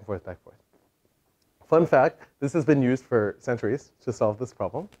 being back and forth, back and forth. Fun fact, this has been used for centuries to solve this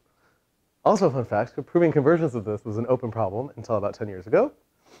problem. Also a fun fact, proving convergence of this was an open problem until about 10 years ago.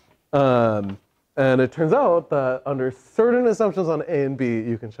 And it turns out that under certain assumptions on A and B,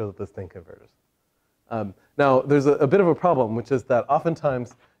 you can show that this thing converges. Now, there's a bit of a problem, which is that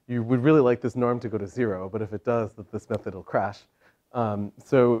oftentimes you would really like this norm to go to 0, but if it does, that this method will crash.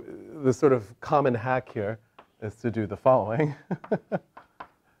 So the sort of common hack here is to do the following.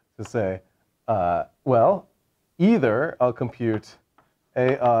 To say, well, either I'll compute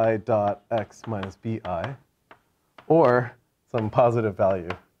ai dot x minus bi, or some positive value.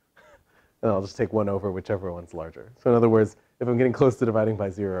 And I'll just take 1 over whichever one's larger. So in other words, if I'm getting close to dividing by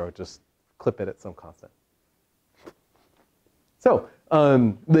 0, just clip it at some constant. So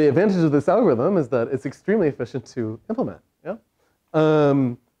the advantage of this algorithm is that it's extremely efficient to implement. Yeah?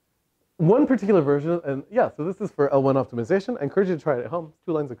 One particular version, and yeah, so this is for L1 optimization. I encourage you to try it at home. It's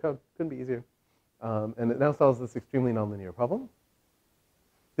 2 lines of code. Couldn't be easier. And it now solves this extremely nonlinear problem.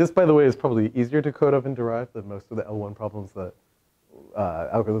 This, by the way, is probably easier to code up and derive than most of the L1 problems that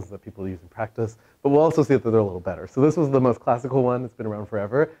algorithms that people use in practice. But we'll also see that they're a little better. So this was the most classical one. It's been around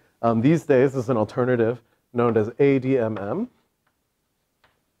forever. These days, there's an alternative known as ADMM,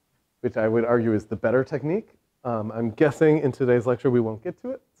 which I would argue is the better technique. I'm guessing in today's lecture we won't get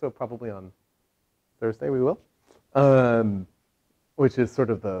to it, so probably on Thursday we will, which is sort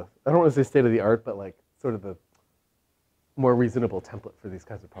of the, I don't want to say state of the art, but like sort of the more reasonable template for these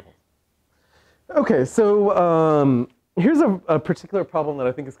kinds of problems. Okay, so here's a particular problem that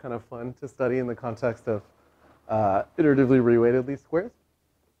I think is kind of fun to study in the context of iteratively reweighted least squares.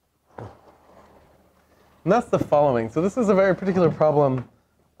 And that's the following. So this is a very particular problem.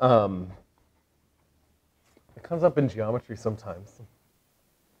 It comes up in geometry sometimes.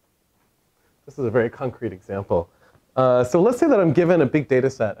 This is a very concrete example. So let's say that I'm given a big data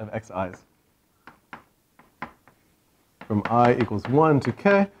set of xi's from I equals 1 to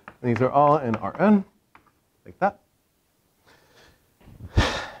k, and these are all in Rn, like that.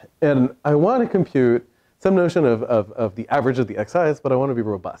 And I want to compute some notion of the average of the xi's, but I want to be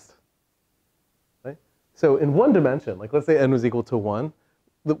robust. Right? So in one dimension, like let's say n was equal to 1,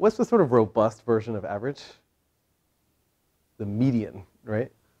 what's the sort of robust version of average? The median,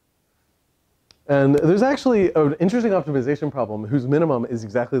 right? And there's actually an interesting optimization problem whose minimum is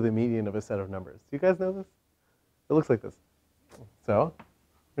exactly the median of a set of numbers. Do you guys know this? It looks like this. So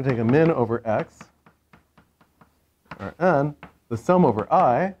we're going to take a min over x, or n, the sum over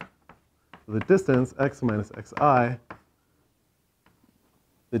I, so the distance, x minus xi,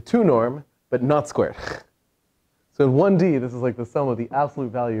 the 2 norm, but not squared. So in 1D, this is like the sum of the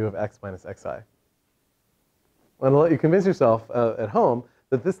absolute value of x minus xi. And I'll let you convince yourself at home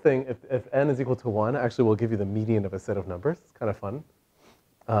that this thing, if n is equal to 1, actually will give you the median of a set of numbers. It's kind of fun.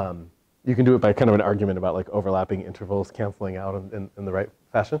 You can do it by kind of an argument about like overlapping intervals canceling out in the right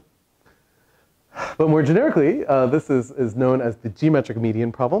fashion. But more generically, this is known as the geometric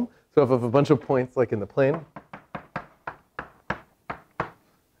median problem. So if I have a bunch of points like in the plane,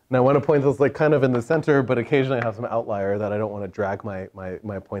 and I want a point that's like kind of in the center, but occasionally I have some outlier that I don't want to drag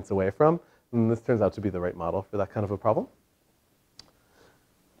my points away from, and this turns out to be the right model for that kind of a problem.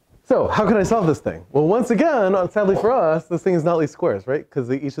 So how can I solve this thing? Well, once again, sadly for us, this thing is not least squares, right?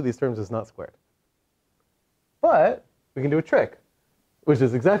 Because each of these terms is not squared. But we can do a trick, which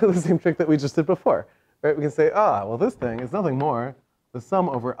is exactly the same trick that we just did before, right? We can say, well, this thing is nothing more the sum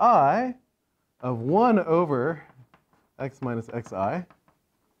over I of 1 over x minus xi.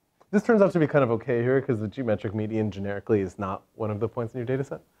 This turns out to be kind of okay here because the geometric median generically is not one of the points in your data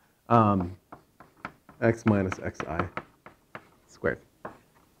set. X minus xi squared.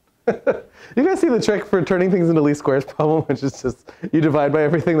 You guys see the trick for turning things into least squares problem, which is just you divide by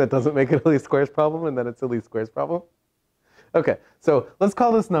everything that doesn't make it a least squares problem, and then it's a least squares problem? Okay, so let's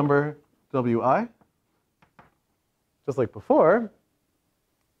call this number wi, just like before.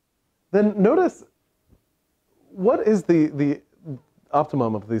 Then notice, what is the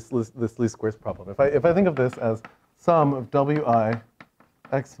optimum of this least squares problem? If I think of this as sum of wi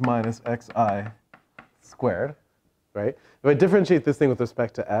x minus xi squared, right? If I differentiate this thing with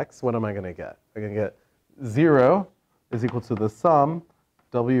respect to x, what am I going to get? I'm going to get 0 is equal to the sum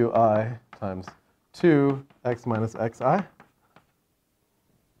wi times 2x minus xi.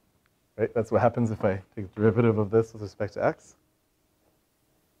 Right? That's what happens if I take the derivative of this with respect to x.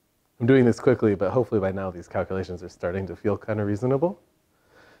 I'm doing this quickly, but hopefully by now these calculations are starting to feel kind of reasonable.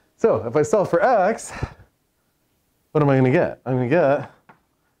 So if I solve for x, what am I going to get? I'm going to get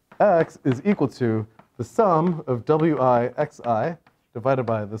x is equal to the sum of wi xi divided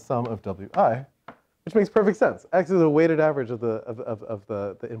by the sum of wi, which makes perfect sense. X is a weighted average of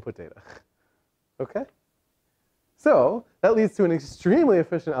the input data. Okay? So that leads to an extremely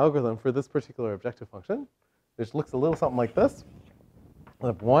efficient algorithm for this particular objective function, which looks a little something like this.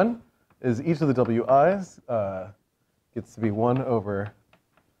 Step 1 is each of the wi's gets to be 1 over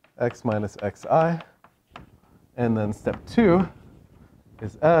x minus xi. And then step 2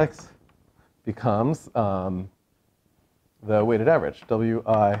 is x becomes the weighted average,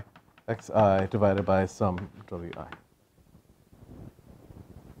 wi xi divided by sum wi.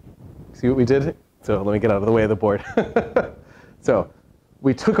 See what we did? So let me get out of the way of the board. So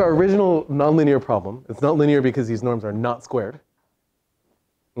we took our original nonlinear problem. It's not linear because these norms are not squared.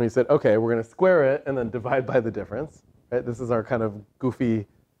 And we said, OK, we're going to square it and then divide by the difference. Right? This is our kind of goofy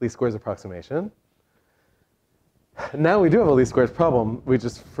least squares approximation. Now we do have a least squares problem. We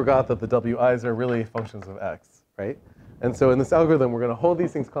just forgot that the wi's are really functions of x, right? And so in this algorithm, we're going to hold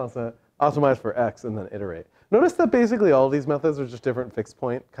these things constant, optimize for x, and then iterate. Notice that basically all these methods are just different fixed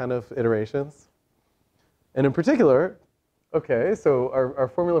point kind of iterations. And in particular, OK, so our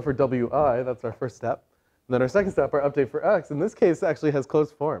formula for wi, that's our first step. And then our second step, our update for x, in this case actually has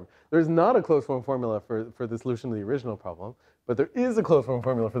closed form. There's not a closed form formula for the solution of the original problem, but there is a closed form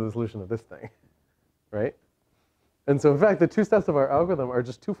formula for the solution of this thing, right? And so in fact, the two steps of our algorithm are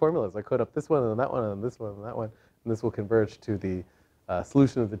just two formulas. I code up this one and that one and this one and that one, and this will converge to the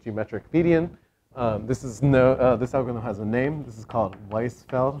solution of the geometric median. This algorithm has a name. This is called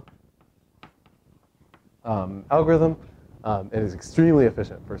Weisfeld algorithm. It is extremely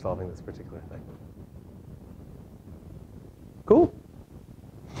efficient for solving this particular thing. Cool.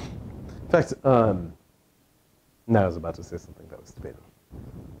 In fact, now I was about to say something that was debated.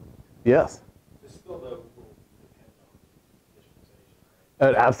 Yes? This still though will depend on initialization, right?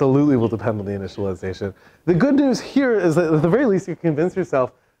 It absolutely will depend on the initialization. The good news here is that at the very least you can convince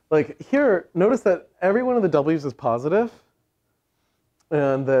yourself, like here, notice that every one of the w's is positive,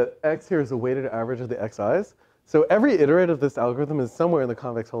 and that x here is a weighted average of the xi's. So every iterate of this algorithm is somewhere in the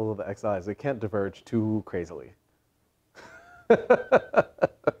convex hull of the xi's. It can't diverge too crazily.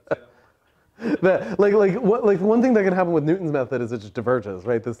 One thing that can happen with Newton's method is it just diverges,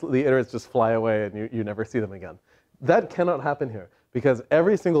 right? The iterates just fly away and you never see them again. That cannot happen here because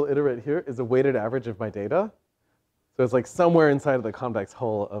every single iterate here is a weighted average of my data. So it's like somewhere inside of the convex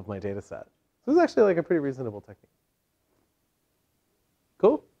hull of my data set. So this is actually like a pretty reasonable technique.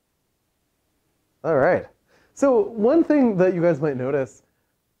 Cool? All right. So one thing that you guys might notice,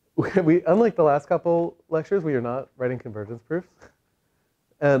 unlike the last couple lectures, we are not writing convergence proofs.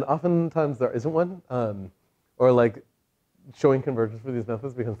 And oftentimes there isn't one. Or like showing convergence for these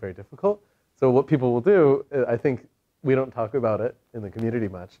methods becomes very difficult. So what people will do, I think we don't talk about it in the community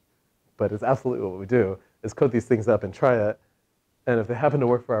much, but it's absolutely what we do, is code these things up and try it. And if they happen to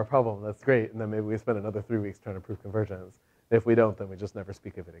work for our problem, that's great. And then maybe we spend another 3 weeks trying to prove convergence. If we don't, then we just never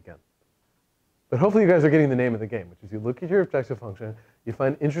speak of it again. But hopefully you guys are getting the name of the game, which is you look at your objective function, you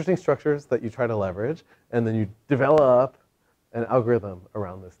find interesting structures that you try to leverage, and then you develop an algorithm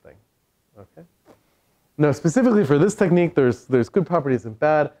around this thing. Okay? Now, specifically for this technique, there's good properties and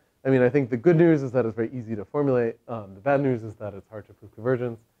bad. I mean, I think the good news is that it's very easy to formulate. The bad news is that it's hard to prove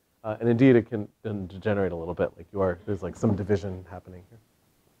convergence. And indeed, it can degenerate a little bit. Like there's like some division happening here.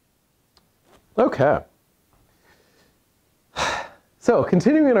 Okay. So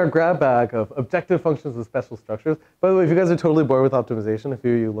continuing in our grab bag of objective functions with special structures. By the way, if you guys are totally bored with optimization, a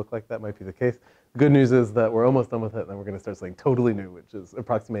few of you look like that might be the case. The good news is that we're almost done with it, and then we're going to start something totally new, which is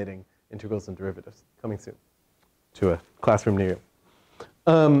approximating integrals and derivatives, coming soon to a classroom near you.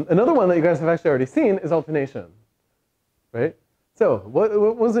 Another one that you guys have actually already seen is alternation, right? So what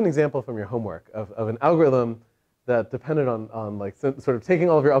was an example from your homework of an algorithm that depended on like sort of taking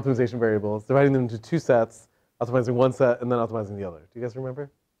all of your optimization variables, dividing them into two sets, optimizing one set, and then optimizing the other? Do you guys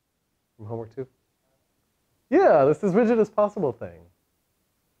remember from homework 2? Yeah, this as rigid as possible thing.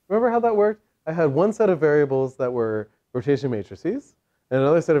 Remember how that worked? I had one set of variables that were rotation matrices, and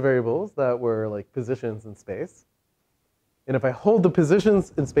another set of variables that were like positions in space. And if I hold the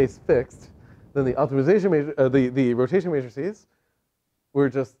positions in space fixed, then the optimization the rotation matrices were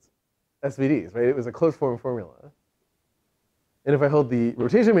just SVDs, right? It was a closed form formula. And if I hold the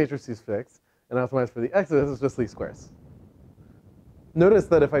rotation matrices fixed and optimize for the x's, it's just least squares. Notice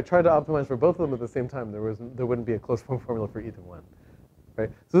that if I tried to optimize for both of them at the same time, there wouldn't be a closed form formula for either one, right?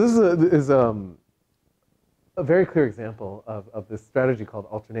 So this is a very clear example of this strategy called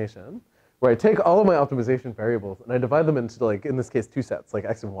alternation, where I take all of my optimization variables and I divide them into, like, in this case, two sets, like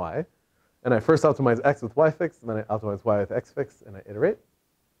x and y. And I first optimize x with y fixed, and then I optimize y with x fixed, and I iterate.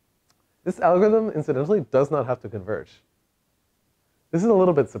 This algorithm, incidentally, does not have to converge. This is a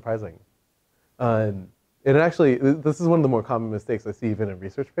little bit surprising. It actually, this is one of the more common mistakes I see even in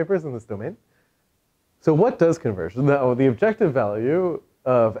research papers in this domain. So what does converge? Now, the objective value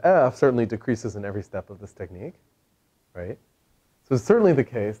of f certainly decreases in every step of this technique, right? So it's certainly the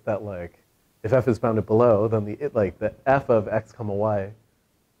case that, like, if f is bounded below, then the f of x comma y,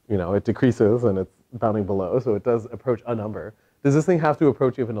 you know, it decreases and it's bounding below, so it does approach a number. Does this thing have to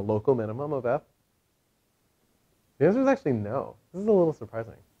approach even a local minimum of f? The answer is actually no. This is a little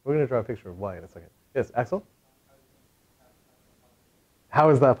surprising. We're going to draw a picture of y in a second. Yes, Axel? How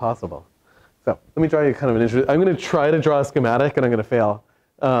is that possible? So let me draw you kind of an interesting. I'm going to try to draw a schematic, and I'm going to fail.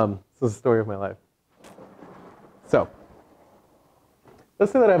 This is the story of my life. So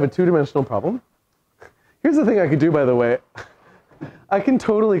let's say that I have a two-dimensional problem. Here's the thing I could do, by the way. I can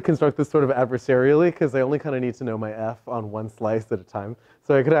totally construct this sort of adversarially, because I only kind of need to know my f on one slice at a time.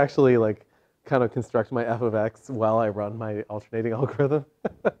 So I could actually, like, kind of construct my f of x while I run my alternating algorithm.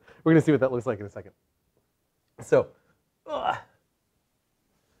 We're going to see what that looks like in a second. So, by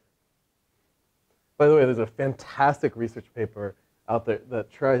the way, there's a fantastic research paper out there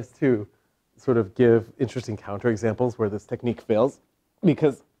that tries to sort of give interesting counterexamples where this technique fails,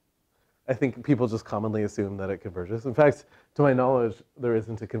 because I think people just commonly assume that it converges. In fact, to my knowledge, there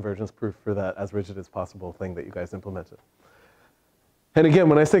isn't a convergence proof for that as rigid as possible thing that you guys implemented. And again,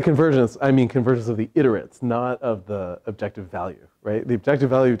 when I say convergence, I mean convergence of the iterates, not of the objective value, right? The objective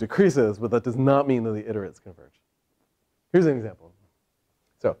value decreases, but that does not mean that the iterates converge. Here's an example.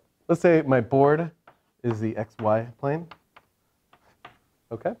 So let's say my board is the xy plane.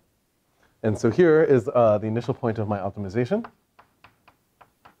 Okay? And so here is the initial point of my optimization.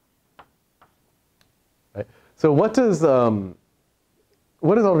 Right? So what does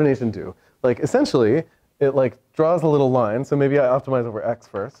alternation do? Like, essentially, it, like, draws a little line. So maybe I optimize over x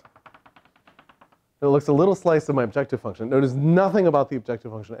first. It looks a little slice of my objective function. Notice nothing about the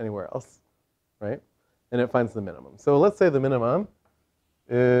objective function anywhere else, right? And it finds the minimum. So let's say the minimum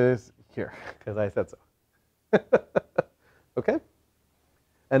is here, because I said so. Okay?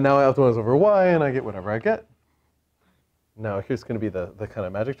 And now I optimize over y, and I get whatever I get. Now here's going to be the kind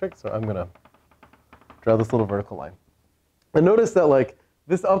of magic trick. So I'm going to draw this little vertical line. And notice that, like,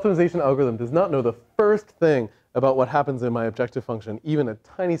 this optimization algorithm does not know the first thing about what happens in my objective function, even a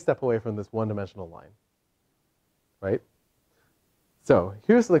tiny step away from this one-dimensional line, right? So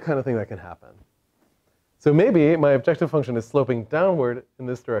here's the kind of thing that can happen. So maybe my objective function is sloping downward in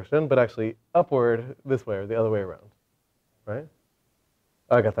this direction, but actually upward this way, or the other way around, right?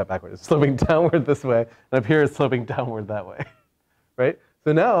 Oh, I got that backwards. It's sloping downward this way, and up here it's sloping downward that way, right?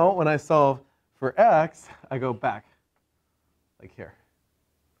 So now when I solve for x, I go back, like here.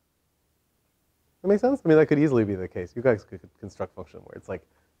 That make sense? I mean, that could easily be the case. You guys could construct a function where it's, like,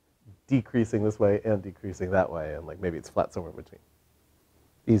 decreasing this way and decreasing that way, and, like, maybe it's flat somewhere in between.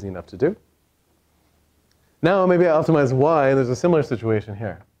 Easy enough to do. Now maybe I optimize y, and there's a similar situation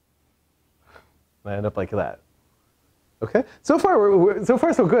here. And I end up like that. Okay? So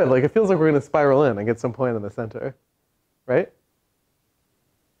far so good. Like, it feels like we're going to spiral in and get some point in the center, right?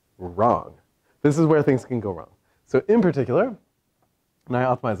 Wrong. This is where things can go wrong. So in particular,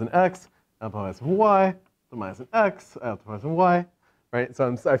 now I optimize an x, I optimize an y, optimize an x, I optimize an y, right?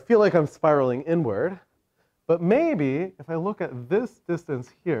 So I feel like I'm spiraling inward. But maybe if I look at this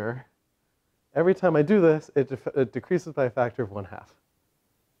distance here, every time I do this, it decreases by a factor of 1/2.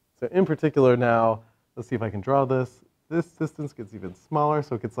 So in particular now, let's see if I can draw this. This distance gets even smaller,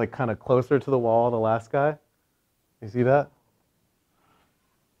 so it gets, like, kind of closer to the wall of the last guy. You see that?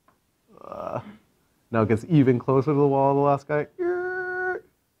 Now it gets even closer to the wall of the last guy.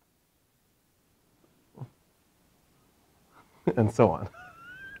 And so on.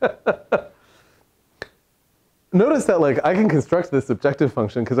 Notice that, like, I can construct this objective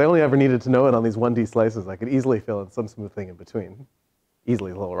function because I only ever needed to know it on these 1D slices. I could easily fill in some smooth thing in between.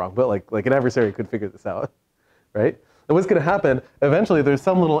 Easily is a little wrong, but like an adversary could figure this out, right? And what's going to happen, eventually there's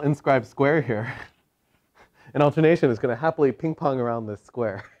some little inscribed square here. And alternation is going to happily ping pong around this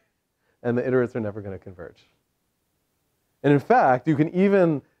square. And the iterates are never going to converge. And in fact, you can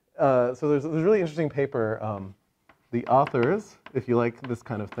even So there's a really interesting paper. The authors, if you like this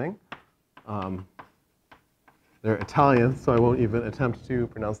kind of thing, they're Italian, so I won't even attempt to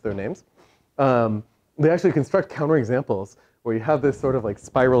pronounce their names. They actually construct counterexamples where you have this sort of like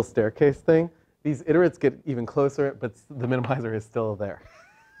spiral staircase thing. These iterates get even closer, but the minimizer is still there.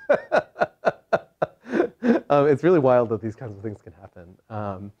 It's really wild that these kinds of things can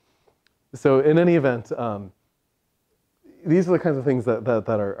happen. So in any event, these are the kinds of things that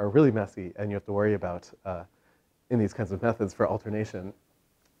are really messy and you have to worry about in these kinds of methods for alternation.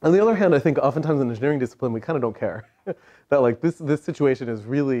 On the other hand, I think oftentimes in engineering discipline, we kind of don't care. That like this situation is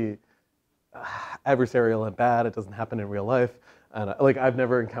really adversarial and bad. It doesn't happen in real life. And like I've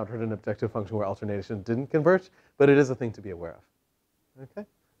never encountered an objective function where alternation didn't converge, but it is a thing to be aware of. Okay?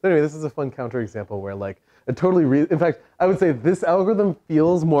 So anyway, this is a fun counterexample where like a totally, in fact, I would say this algorithm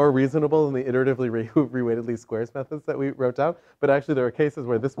feels more reasonable than the iteratively reweighted least squares methods that we wrote down. But actually there are cases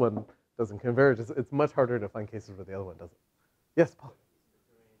where this one doesn't converge. It's much harder to find cases where the other one doesn't. Yes, Paul?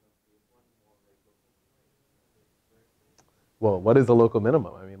 Well, what is a local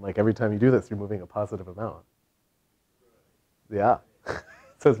minimum? I mean, like every time you do this, you're moving a positive amount. Yeah.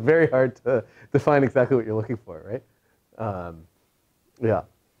 So it's very hard to define exactly what you're looking for, right? Yeah.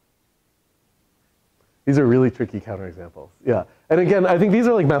 These are really tricky counterexamples. Yeah. And again, I think these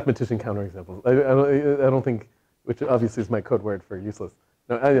are like mathematician counterexamples. I don't think, which obviously is my code word for useless.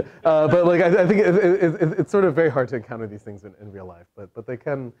 No, but like I think it's sort of very hard to encounter these things in real life, but they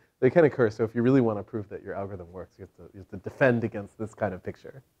can occur. So if you really want to prove that your algorithm works, you have to defend against this kind of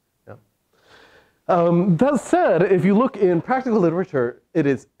picture. Yeah. That said, if you look in practical literature, it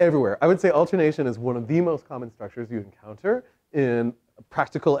is everywhere. I would say alternation is one of the most common structures you encounter in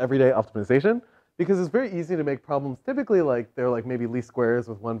practical everyday optimization, because it's very easy to make problems. Typically, like they're like maybe least squares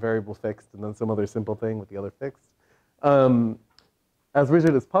with one variable fixed and then some other simple thing with the other fixed. As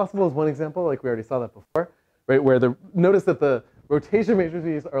rigid as possible is one example, like we already saw that before, right? Where notice that the rotation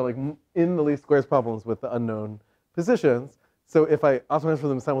matrices are like in the least squares problems with the unknown positions. So if I optimize for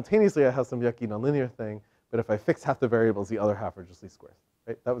them simultaneously, I have some yucky nonlinear thing. But if I fix half the variables, the other half are just least squares,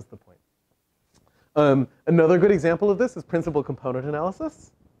 right? That was the point. Another good example of this is principal component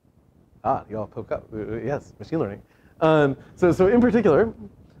analysis. Ah, you all poke up. Yes, machine learning. So in particular,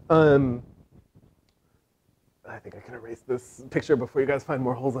 I think I can erase this picture before you guys find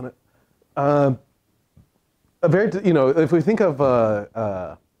more holes in it. If we think of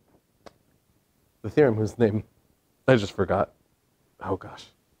the theorem whose name I just forgot. Oh gosh.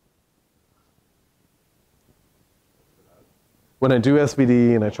 When I do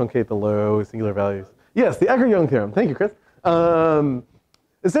SVD and I truncate the low singular values. Yes, the Eckert-Young theorem. Thank you, Chris.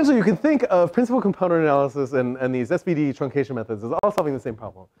 Essentially, you can think of principal component analysis and these SVD truncation methods as all solving the same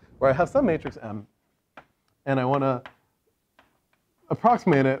problem, where I have some matrix M, and I want to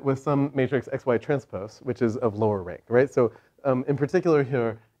approximate it with some matrix XY transpose, which is of lower rank, right? So in particular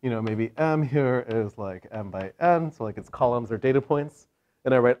here, maybe M here is like M by N, so like its columns or data points.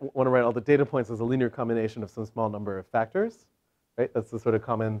 And I want to write all the data points as a linear combination of some small number of factors, right? That's the sort of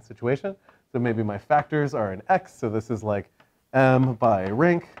common situation. So maybe my factors are in X, so this is like M by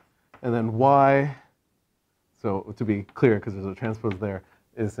rank, and then Y, so to be clear, because there's a transpose there,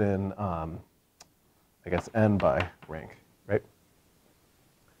 is in, I guess, N by rank, right?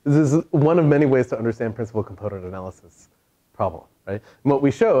 This is one of many ways to understand principal component analysis problem, right? And what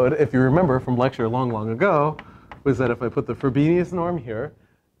we showed, if you remember from lecture long ago, was that if I put the Frobenius norm here,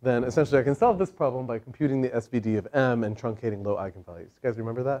 then essentially I can solve this problem by computing the SVD of M and truncating low eigenvalues. You guys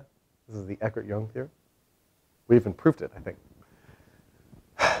remember that? This is the Eckert-Young theorem. We even proved it, I think.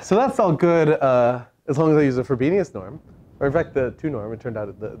 So that's all good as long as I use a Frobenius norm, or in fact the 2 norm. It turned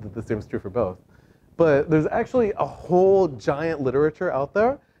out that the same is true for both. But there's actually a whole giant literature out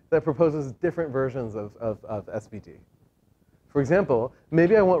there that proposes different versions of SVD. For example,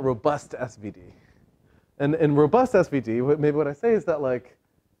 maybe I want robust SVD. And in robust SVD, maybe what I say is that like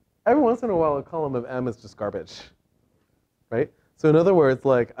every once in a while a column of M is just garbage, right? So in other words,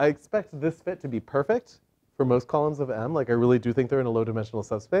 like I expect this fit to be perfect for most columns of M. Like I really do think they're in a low dimensional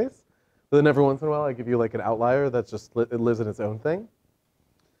subspace. But then every once in a while I give you like an outlier that's just, it lives in its own thing.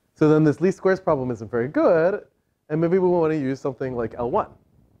 So then this least squares problem isn't very good, and maybe we want to use something like L1,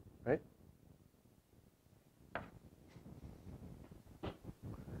 right?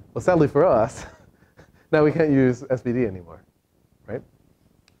 Well, sadly for us, now we can't use SVD anymore, right?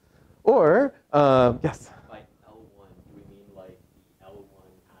 Or, yes? By L1, do we mean like the L1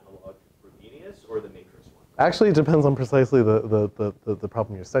 analog to Frobenius or the matrix one? Actually, it depends on precisely the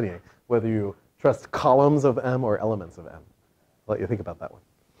problem you're studying, whether you trust columns of M or elements of M. I'll let you think about that one.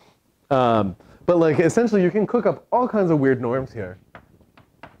 But like essentially, you can cook up all kinds of weird norms here.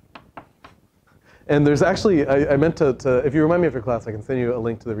 And there's actually, I meant to, if you remind me after class, I can send you a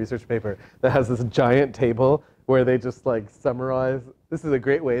link to the research paper that has this giant table where they just like summarize. This is a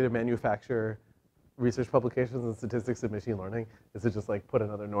great way to manufacture research publications in statistics and machine learning, is to just like put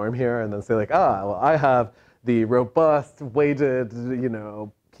another norm here and then say like, well, I have the robust, weighted, you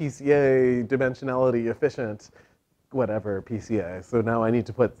know, PCA, dimensionality efficient, whatever PCA. So now I need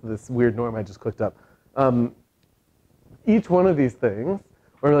to put this weird norm I just cooked up. Each one of these things,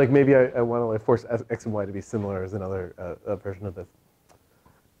 or like maybe I want to like force x and y to be similar as another version of this.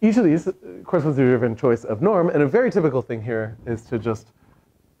 Each of these corresponds to a different choice of norm, and a very typical thing here is to just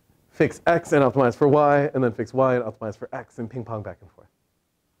fix x and optimize for y, and then fix y and optimize for x, and ping pong back and forth,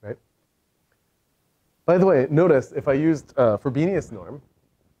 right? By the way, notice if I used Frobenius norm,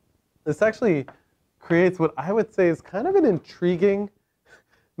 this actually creates what I would say is kind of an intriguing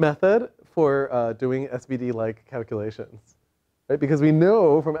method for doing SVD-like calculations, right? Because we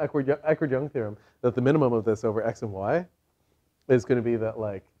know from Eckert-Young theorem that the minimum of this over x and y is going to be that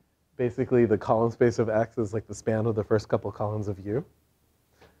like basically the column space of x is like the span of the first couple columns of u.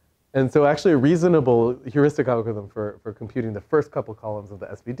 And so actually a reasonable heuristic algorithm for computing the first couple columns of the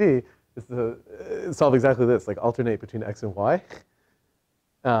SVD is to solve exactly this, like alternate between x and y,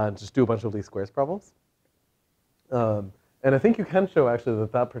 and just do a bunch of least squares problems. And I think you can show actually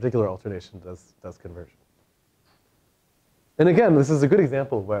that that particular alternation does conversion. And again, this is a good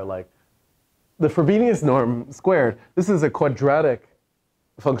example where like the Frobenius norm squared, this is a quadratic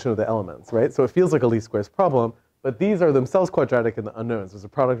function of the elements, right? So it feels like a least squares problem, but these are themselves quadratic in the unknowns. There's a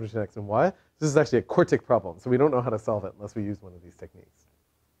product between x and y. This is actually a quartic problem, so we don't know how to solve it unless we use one of these techniques.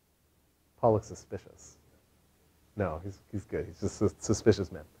 Paul looks suspicious. No, he's good. He's just a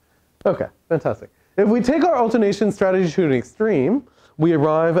suspicious man. OK, fantastic. If we take our alternation strategy to an extreme, we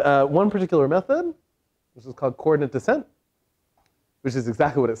arrive at one particular method, which is called coordinate descent, which is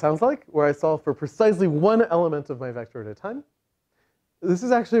exactly what it sounds like, where I solve for precisely one element of my vector at a time. This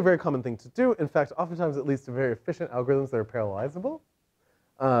is actually a very common thing to do. In fact, oftentimes it leads to very efficient algorithms that are parallelizable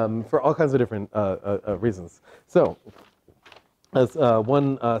for all kinds of different reasons. So as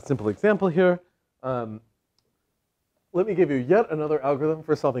one simple example here, let me give you yet another algorithm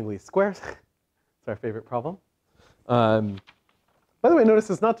for solving least squares. It's our favorite problem. By the way,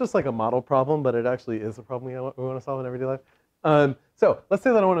 notice it's not just like a model problem, but it actually is a problem we want to solve in everyday life. So let's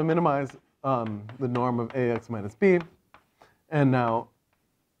say that I want to minimize the norm of ax minus b. And now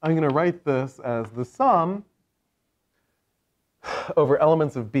I'm going to write this as the sum over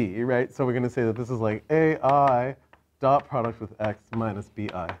elements of b, right? So we're going to say that this is like ai dot product with x minus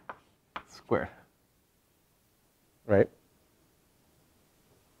bi squared, right?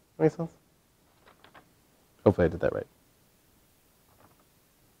 Make sense? Hopefully I did that right.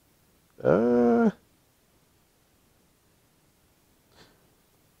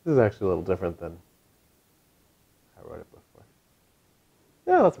 This is actually a little different than I wrote it before.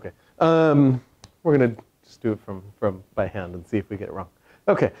 Yeah, that's OK. We're going to just do it from by hand and see if we get it wrong.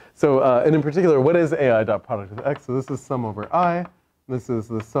 OK, so and in particular, what is ai dot product with x? So this is sum over I. This is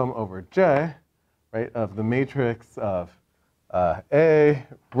the sum over j, right, of the matrix of A,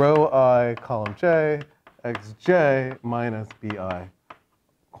 row I, column j, xj minus bi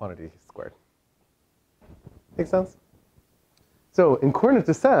quantity squared. Make sense? So in coordinate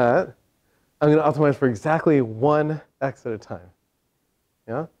descent, I'm going to optimize for exactly one x at a time.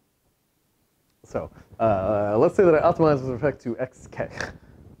 Yeah? So let's say that I optimize with respect to xk.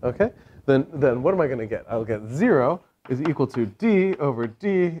 OK? Then what am I going to get? I'll get 0 is equal to d over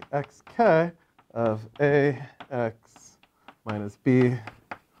dxk of ax minus b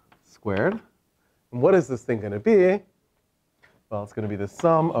squared. And what is this thing going to be? Well, it's going to be the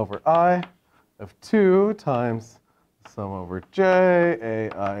sum over I of 2 times the sum over j,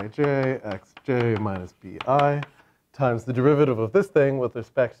 aij, xj minus bi, times the derivative of this thing with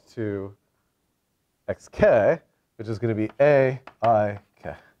respect to xk, which is going to be aik.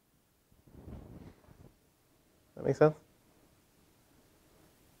 That make sense?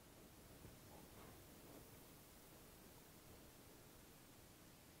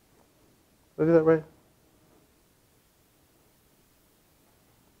 Did I do that right?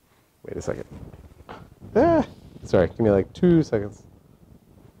 Wait a second. Sorry, give me like 2 seconds.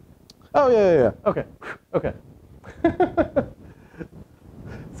 Oh, yeah. OK. OK.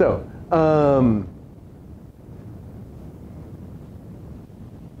 So,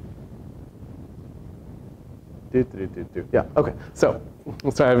 yeah, OK. So,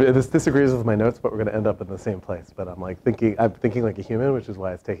 sorry, this disagrees with my notes, but we're going to end up in the same place. But I'm thinking like a human, which is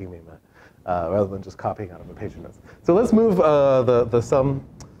why it's taking me a minute, rather than just copying out of a page of notes. So let's move the sum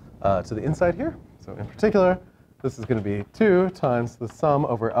to the inside here. So in particular, this is going to be 2 times the sum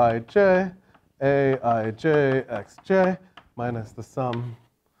over ij, aij xj minus the sum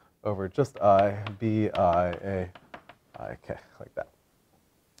over just I, bi, a, I, k, like that.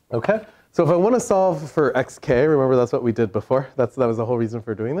 Okay? So if I want to solve for xk, remember that's what we did before. That was the whole reason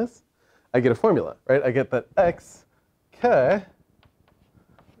for doing this. I get a formula, right? I get that xk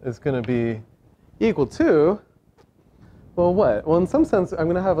is going to be equal to, well, what? Well, in some sense, I'm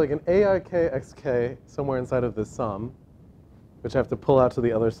going to have like an aik xk somewhere inside of this sum, which I have to pull out to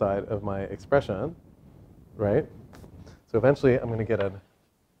the other side of my expression, right? So eventually, I'm going to get an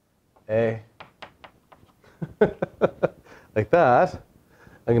a like that.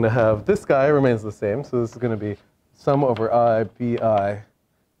 I'm going to have this guy remains the same. So this is going to be sum over I, bi,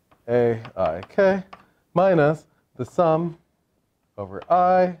 a, I, k, minus the sum over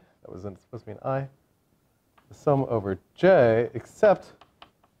I. That wasn't supposed to be an I. The sum over j, except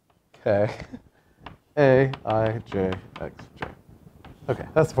k, a, I, j, x, j. OK,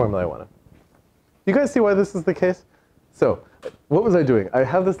 that's the formula I wanted. You guys see why this is the case? So what was I doing? I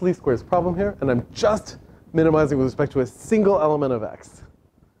have this least squares problem here, and I'm just minimizing with respect to a single element of x.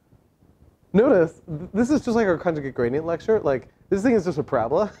 Notice, this is just like our conjugate gradient lecture. Like, this thing is just a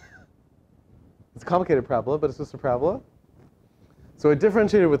parabola. It's a complicated parabola, but it's just a parabola. So I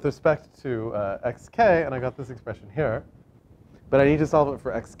differentiated with respect to xk, and I got this expression here. But I need to solve it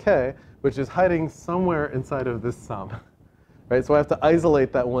for xk, which is hiding somewhere inside of this sum. Right? So I have to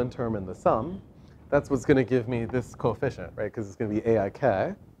isolate that one term in the sum. That's what's going to give me this coefficient, right? Because it's going to be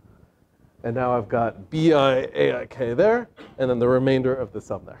aik. And now I've got bi aik there, and then the remainder of the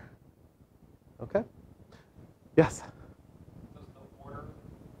sum there. OK? Yes? Does the order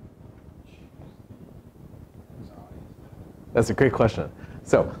choose the size? That's a great question.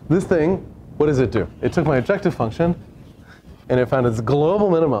 So this thing, what does it do? It took my objective function, and it found its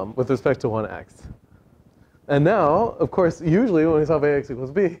global minimum with respect to 1x. And now, of course, usually when we solve ax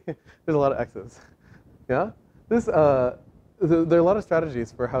equals b, there's a lot of x's. Yeah? There are a lot of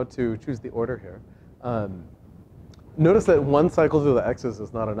strategies for how to choose the order here. Notice that one cycle through the x's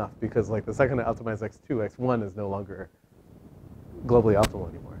is not enough, because like the second I optimize x2, x1 is no longer globally optimal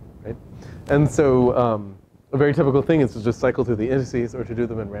anymore, right? And so a very typical thing is to just cycle through the indices or to do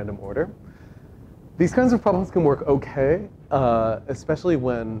them in random order. These kinds of problems can work OK, especially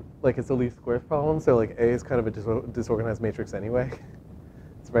when like it's a least squares problem. So like A is kind of a disorganized matrix anyway.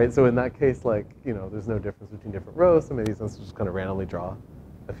 Right? So in that case, like, you know, there's no difference between different rows, so maybe let's just kind of randomly draw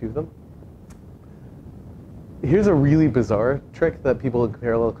a few of them. Here's a really bizarre trick that people in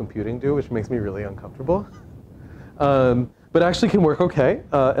parallel computing do, which makes me really uncomfortable. But actually can work OK.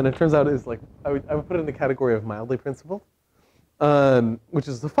 And it turns out is like, I would put it in the category of mildly principled, which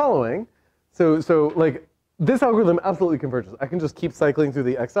is the following. So like, this algorithm absolutely converges. I can just keep cycling through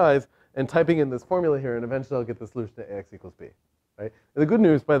the xi's and typing in this formula here, and eventually I'll get the solution to ax equals b. Right? And the good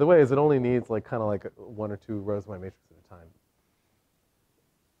news, by the way, is it only needs like kind of like 1 or 2 rows of my matrix at a time.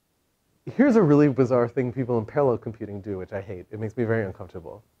 Here's a really bizarre thing people in parallel computing do, which I hate. It makes me very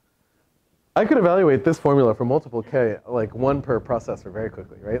uncomfortable. I could evaluate this formula for multiple k, like 1 per processor, very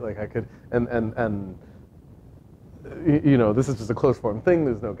quickly, right? Like I could, and you know, this is just a closed form thing.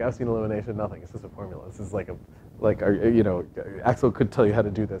 There's no Gaussian elimination, nothing. It's just a formula. This is like you know, Axel could tell you how to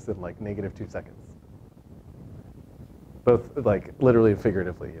do this in like -2 seconds. Both like literally and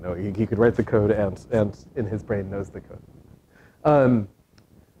figuratively, you know, he could write the code and in his brain knows the code.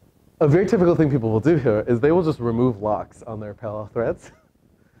 A very typical thing people will do here is they will just remove locks on their parallel threads.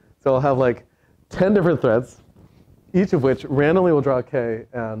 So I'll have like 10 different threads, each of which randomly will draw k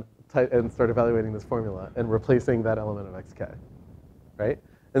and start evaluating this formula and replacing that element of xk, right?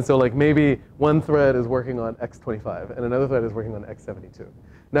 And so like maybe one thread is working on x25 and another thread is working on x72.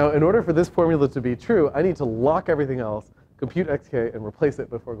 Now, in order for this formula to be true, I need to lock everything else, compute xk, and replace it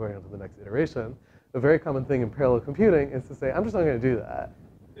before going on to the next iteration. A very common thing in parallel computing is to say, I'm just not going to do that.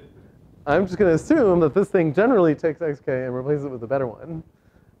 I'm just going to assume that this thing generally takes xk and replaces it with a better one.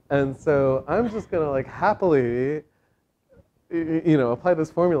 And so I'm just going to like happily, you know, apply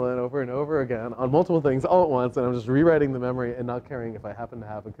this formula and over again on multiple things all at once, and I'm just rewriting the memory and not caring if I happen to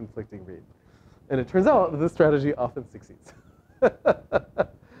have a conflicting read. And it turns out that this strategy often succeeds.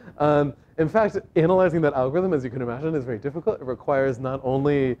 In fact, analyzing that algorithm, as you can imagine, is very difficult. It requires not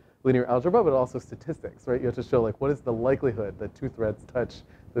only linear algebra, but also statistics, right? You have to show, like, what is the likelihood that 2 threads touch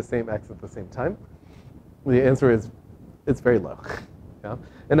the same x at the same time? The answer is, it's very low. Yeah?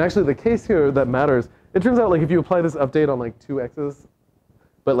 And actually, the case here that matters, it turns out, like, if you apply this update on, like, 2 x's,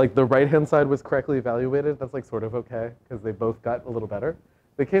 but, like, the right-hand side was correctly evaluated, that's, like, sort of OK, because they both got a little better.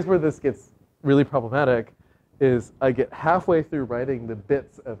 The case where this gets really problematic is I get halfway through writing the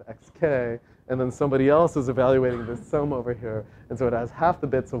bits of xk, and then somebody else is evaluating this sum over here, and so it has half the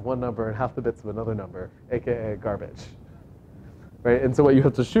bits of one number and half the bits of another number, aka garbage. Right? And so what you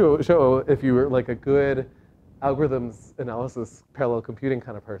have to show if you were like a good algorithms analysis, parallel computing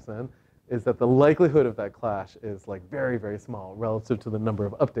kind of person, is that the likelihood of that clash is like very, very small relative to the number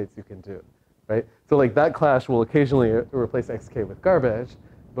of updates you can do. Right? So like that clash will occasionally replace xk with garbage,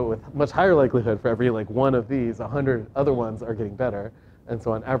 but with much higher likelihood for every like one of these, 100 other ones are getting better. And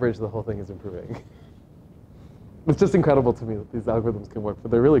so on average, the whole thing is improving. It's just incredible to me that these algorithms can work, but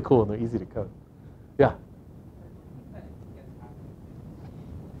they're really cool and they're easy to code. Yeah?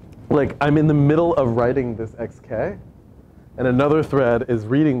 Like I'm in the middle of writing this xk, and another thread is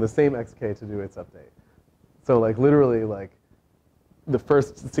reading the same xk to do its update. So like literally like the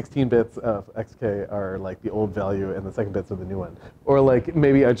first 16 bits of xk are like the old value and the second bits are the new one. Or like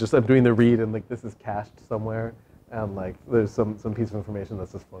maybe I'm doing the read and like this is cached somewhere and like there's some piece of information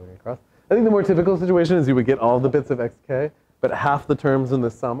that's just floating across. I think the more typical situation is you would get all the bits of xk, but half the terms in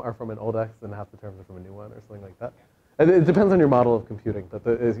the sum are from an old x and half the terms are from a new one or something like that. And it depends on your model of computing, but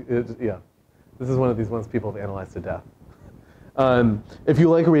yeah, this is one of these ones people have analyzed to death. If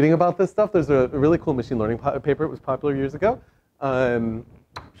you like reading about this stuff, there's a really cool machine learning paper. It was popular years ago,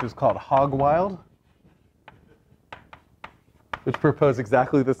 which was called Hog Wild, which proposed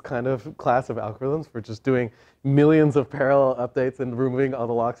exactly this kind of class of algorithms for just doing millions of parallel updates and removing all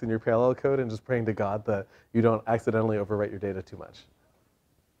the locks in your parallel code and just praying to God that you don't accidentally overwrite your data too much.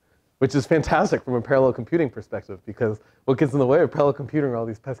 Which is fantastic from a parallel computing perspective, because what gets in the way of parallel computing are all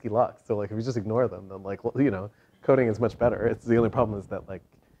these pesky locks. So like if you just ignore them, then like, well, you know, coding is much better. It's the only problem is that like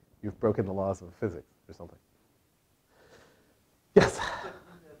you've broken the laws of physics or something. Yes? Like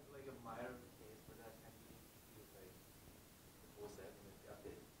a minor case where that can be used like the full set and then the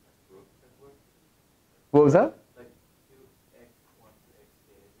update as proof can work. What was that? Like do x1 to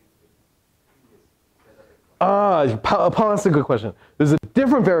xk use the previous set of x1. Paul, that's a good question. There's a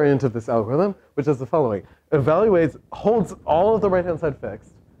different variant of this algorithm, which is the following. Evaluates, holds all of the right-hand side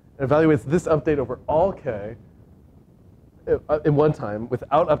fixed, and evaluates this update over all k in one time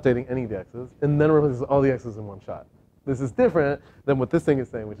without updating any of the x's, and then replaces all the x's in one shot. This is different than what this thing is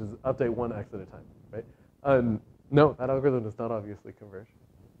saying, which is update one x at a time, right? No, that algorithm does not obviously converge.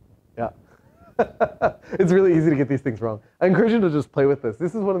 Yeah. It's really easy to get these things wrong. I encourage you to just play with this.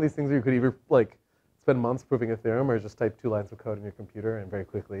 This is one of these things where you could either like spend months proving a theorem or just type 2 lines of code in your computer and very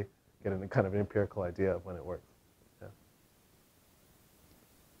quickly get a kind of an empirical idea of when it works. Yeah.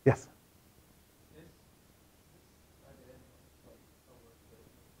 Yes?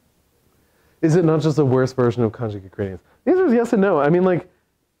 Is it not just a worse version of conjugate gradients? The answer is yes and no. I mean, like,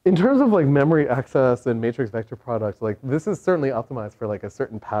 in terms of like memory access and matrix vector products, like this is certainly optimized for like a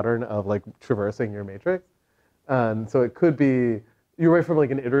certain pattern of like traversing your matrix. And so it could be, you're right from like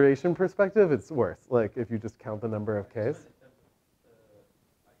an iteration perspective, it's worse. Like if you just count the number of Ks.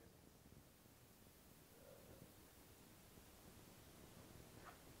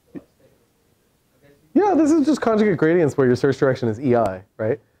 Yeah, this is just conjugate gradients where your search direction is EI,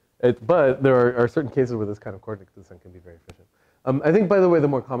 right? But there are certain cases where this kind of coordinate descent can be very efficient. I think, by the way, the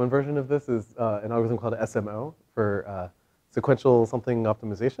more common version of this is an algorithm called SMO for sequential something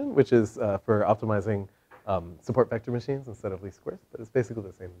optimization, which is for optimizing support vector machines instead of least squares. But it's basically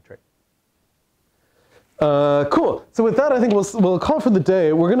the same trait. Cool. So with that, I think we'll call it for the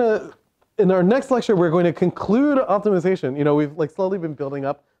day. We're gonna, in our next lecture, we're going to conclude optimization. You know, we've like slowly been building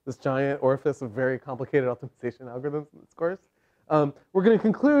up this giant orifice of very complicated optimization algorithms in this course. We're going to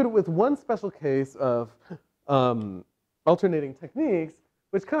conclude with one special case of alternating techniques,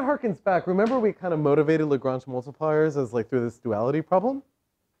 which kind of harkens back. Remember we kind of motivated Lagrange multipliers as like through this duality problem?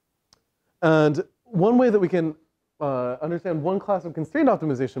 And one way that we can understand one class of constrained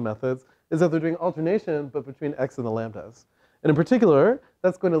optimization methods is that they're doing alternation, but between x and the lambdas. And in particular,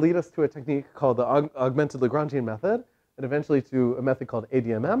 that's going to lead us to a technique called the augmented Lagrangian method, and eventually to a method called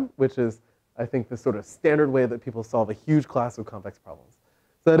ADMM, which is, I think, the sort of standard way that people solve a huge class of complex problems.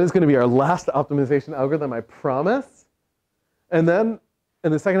 So that is going to be our last optimization algorithm, I promise. And then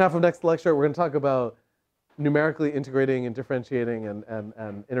in the second half of next lecture, we're going to talk about numerically integrating and differentiating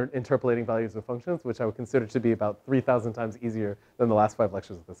and interpolating values of functions, which I would consider to be about 3,000 times easier than the last 5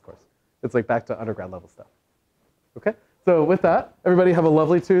 lectures of this course. It's like back to undergrad level stuff. Okay? So with that, everybody have a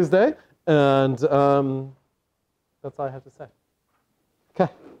lovely Tuesday. And that's all I have to say.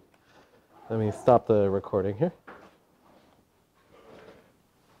 Okay. Let me stop the recording here.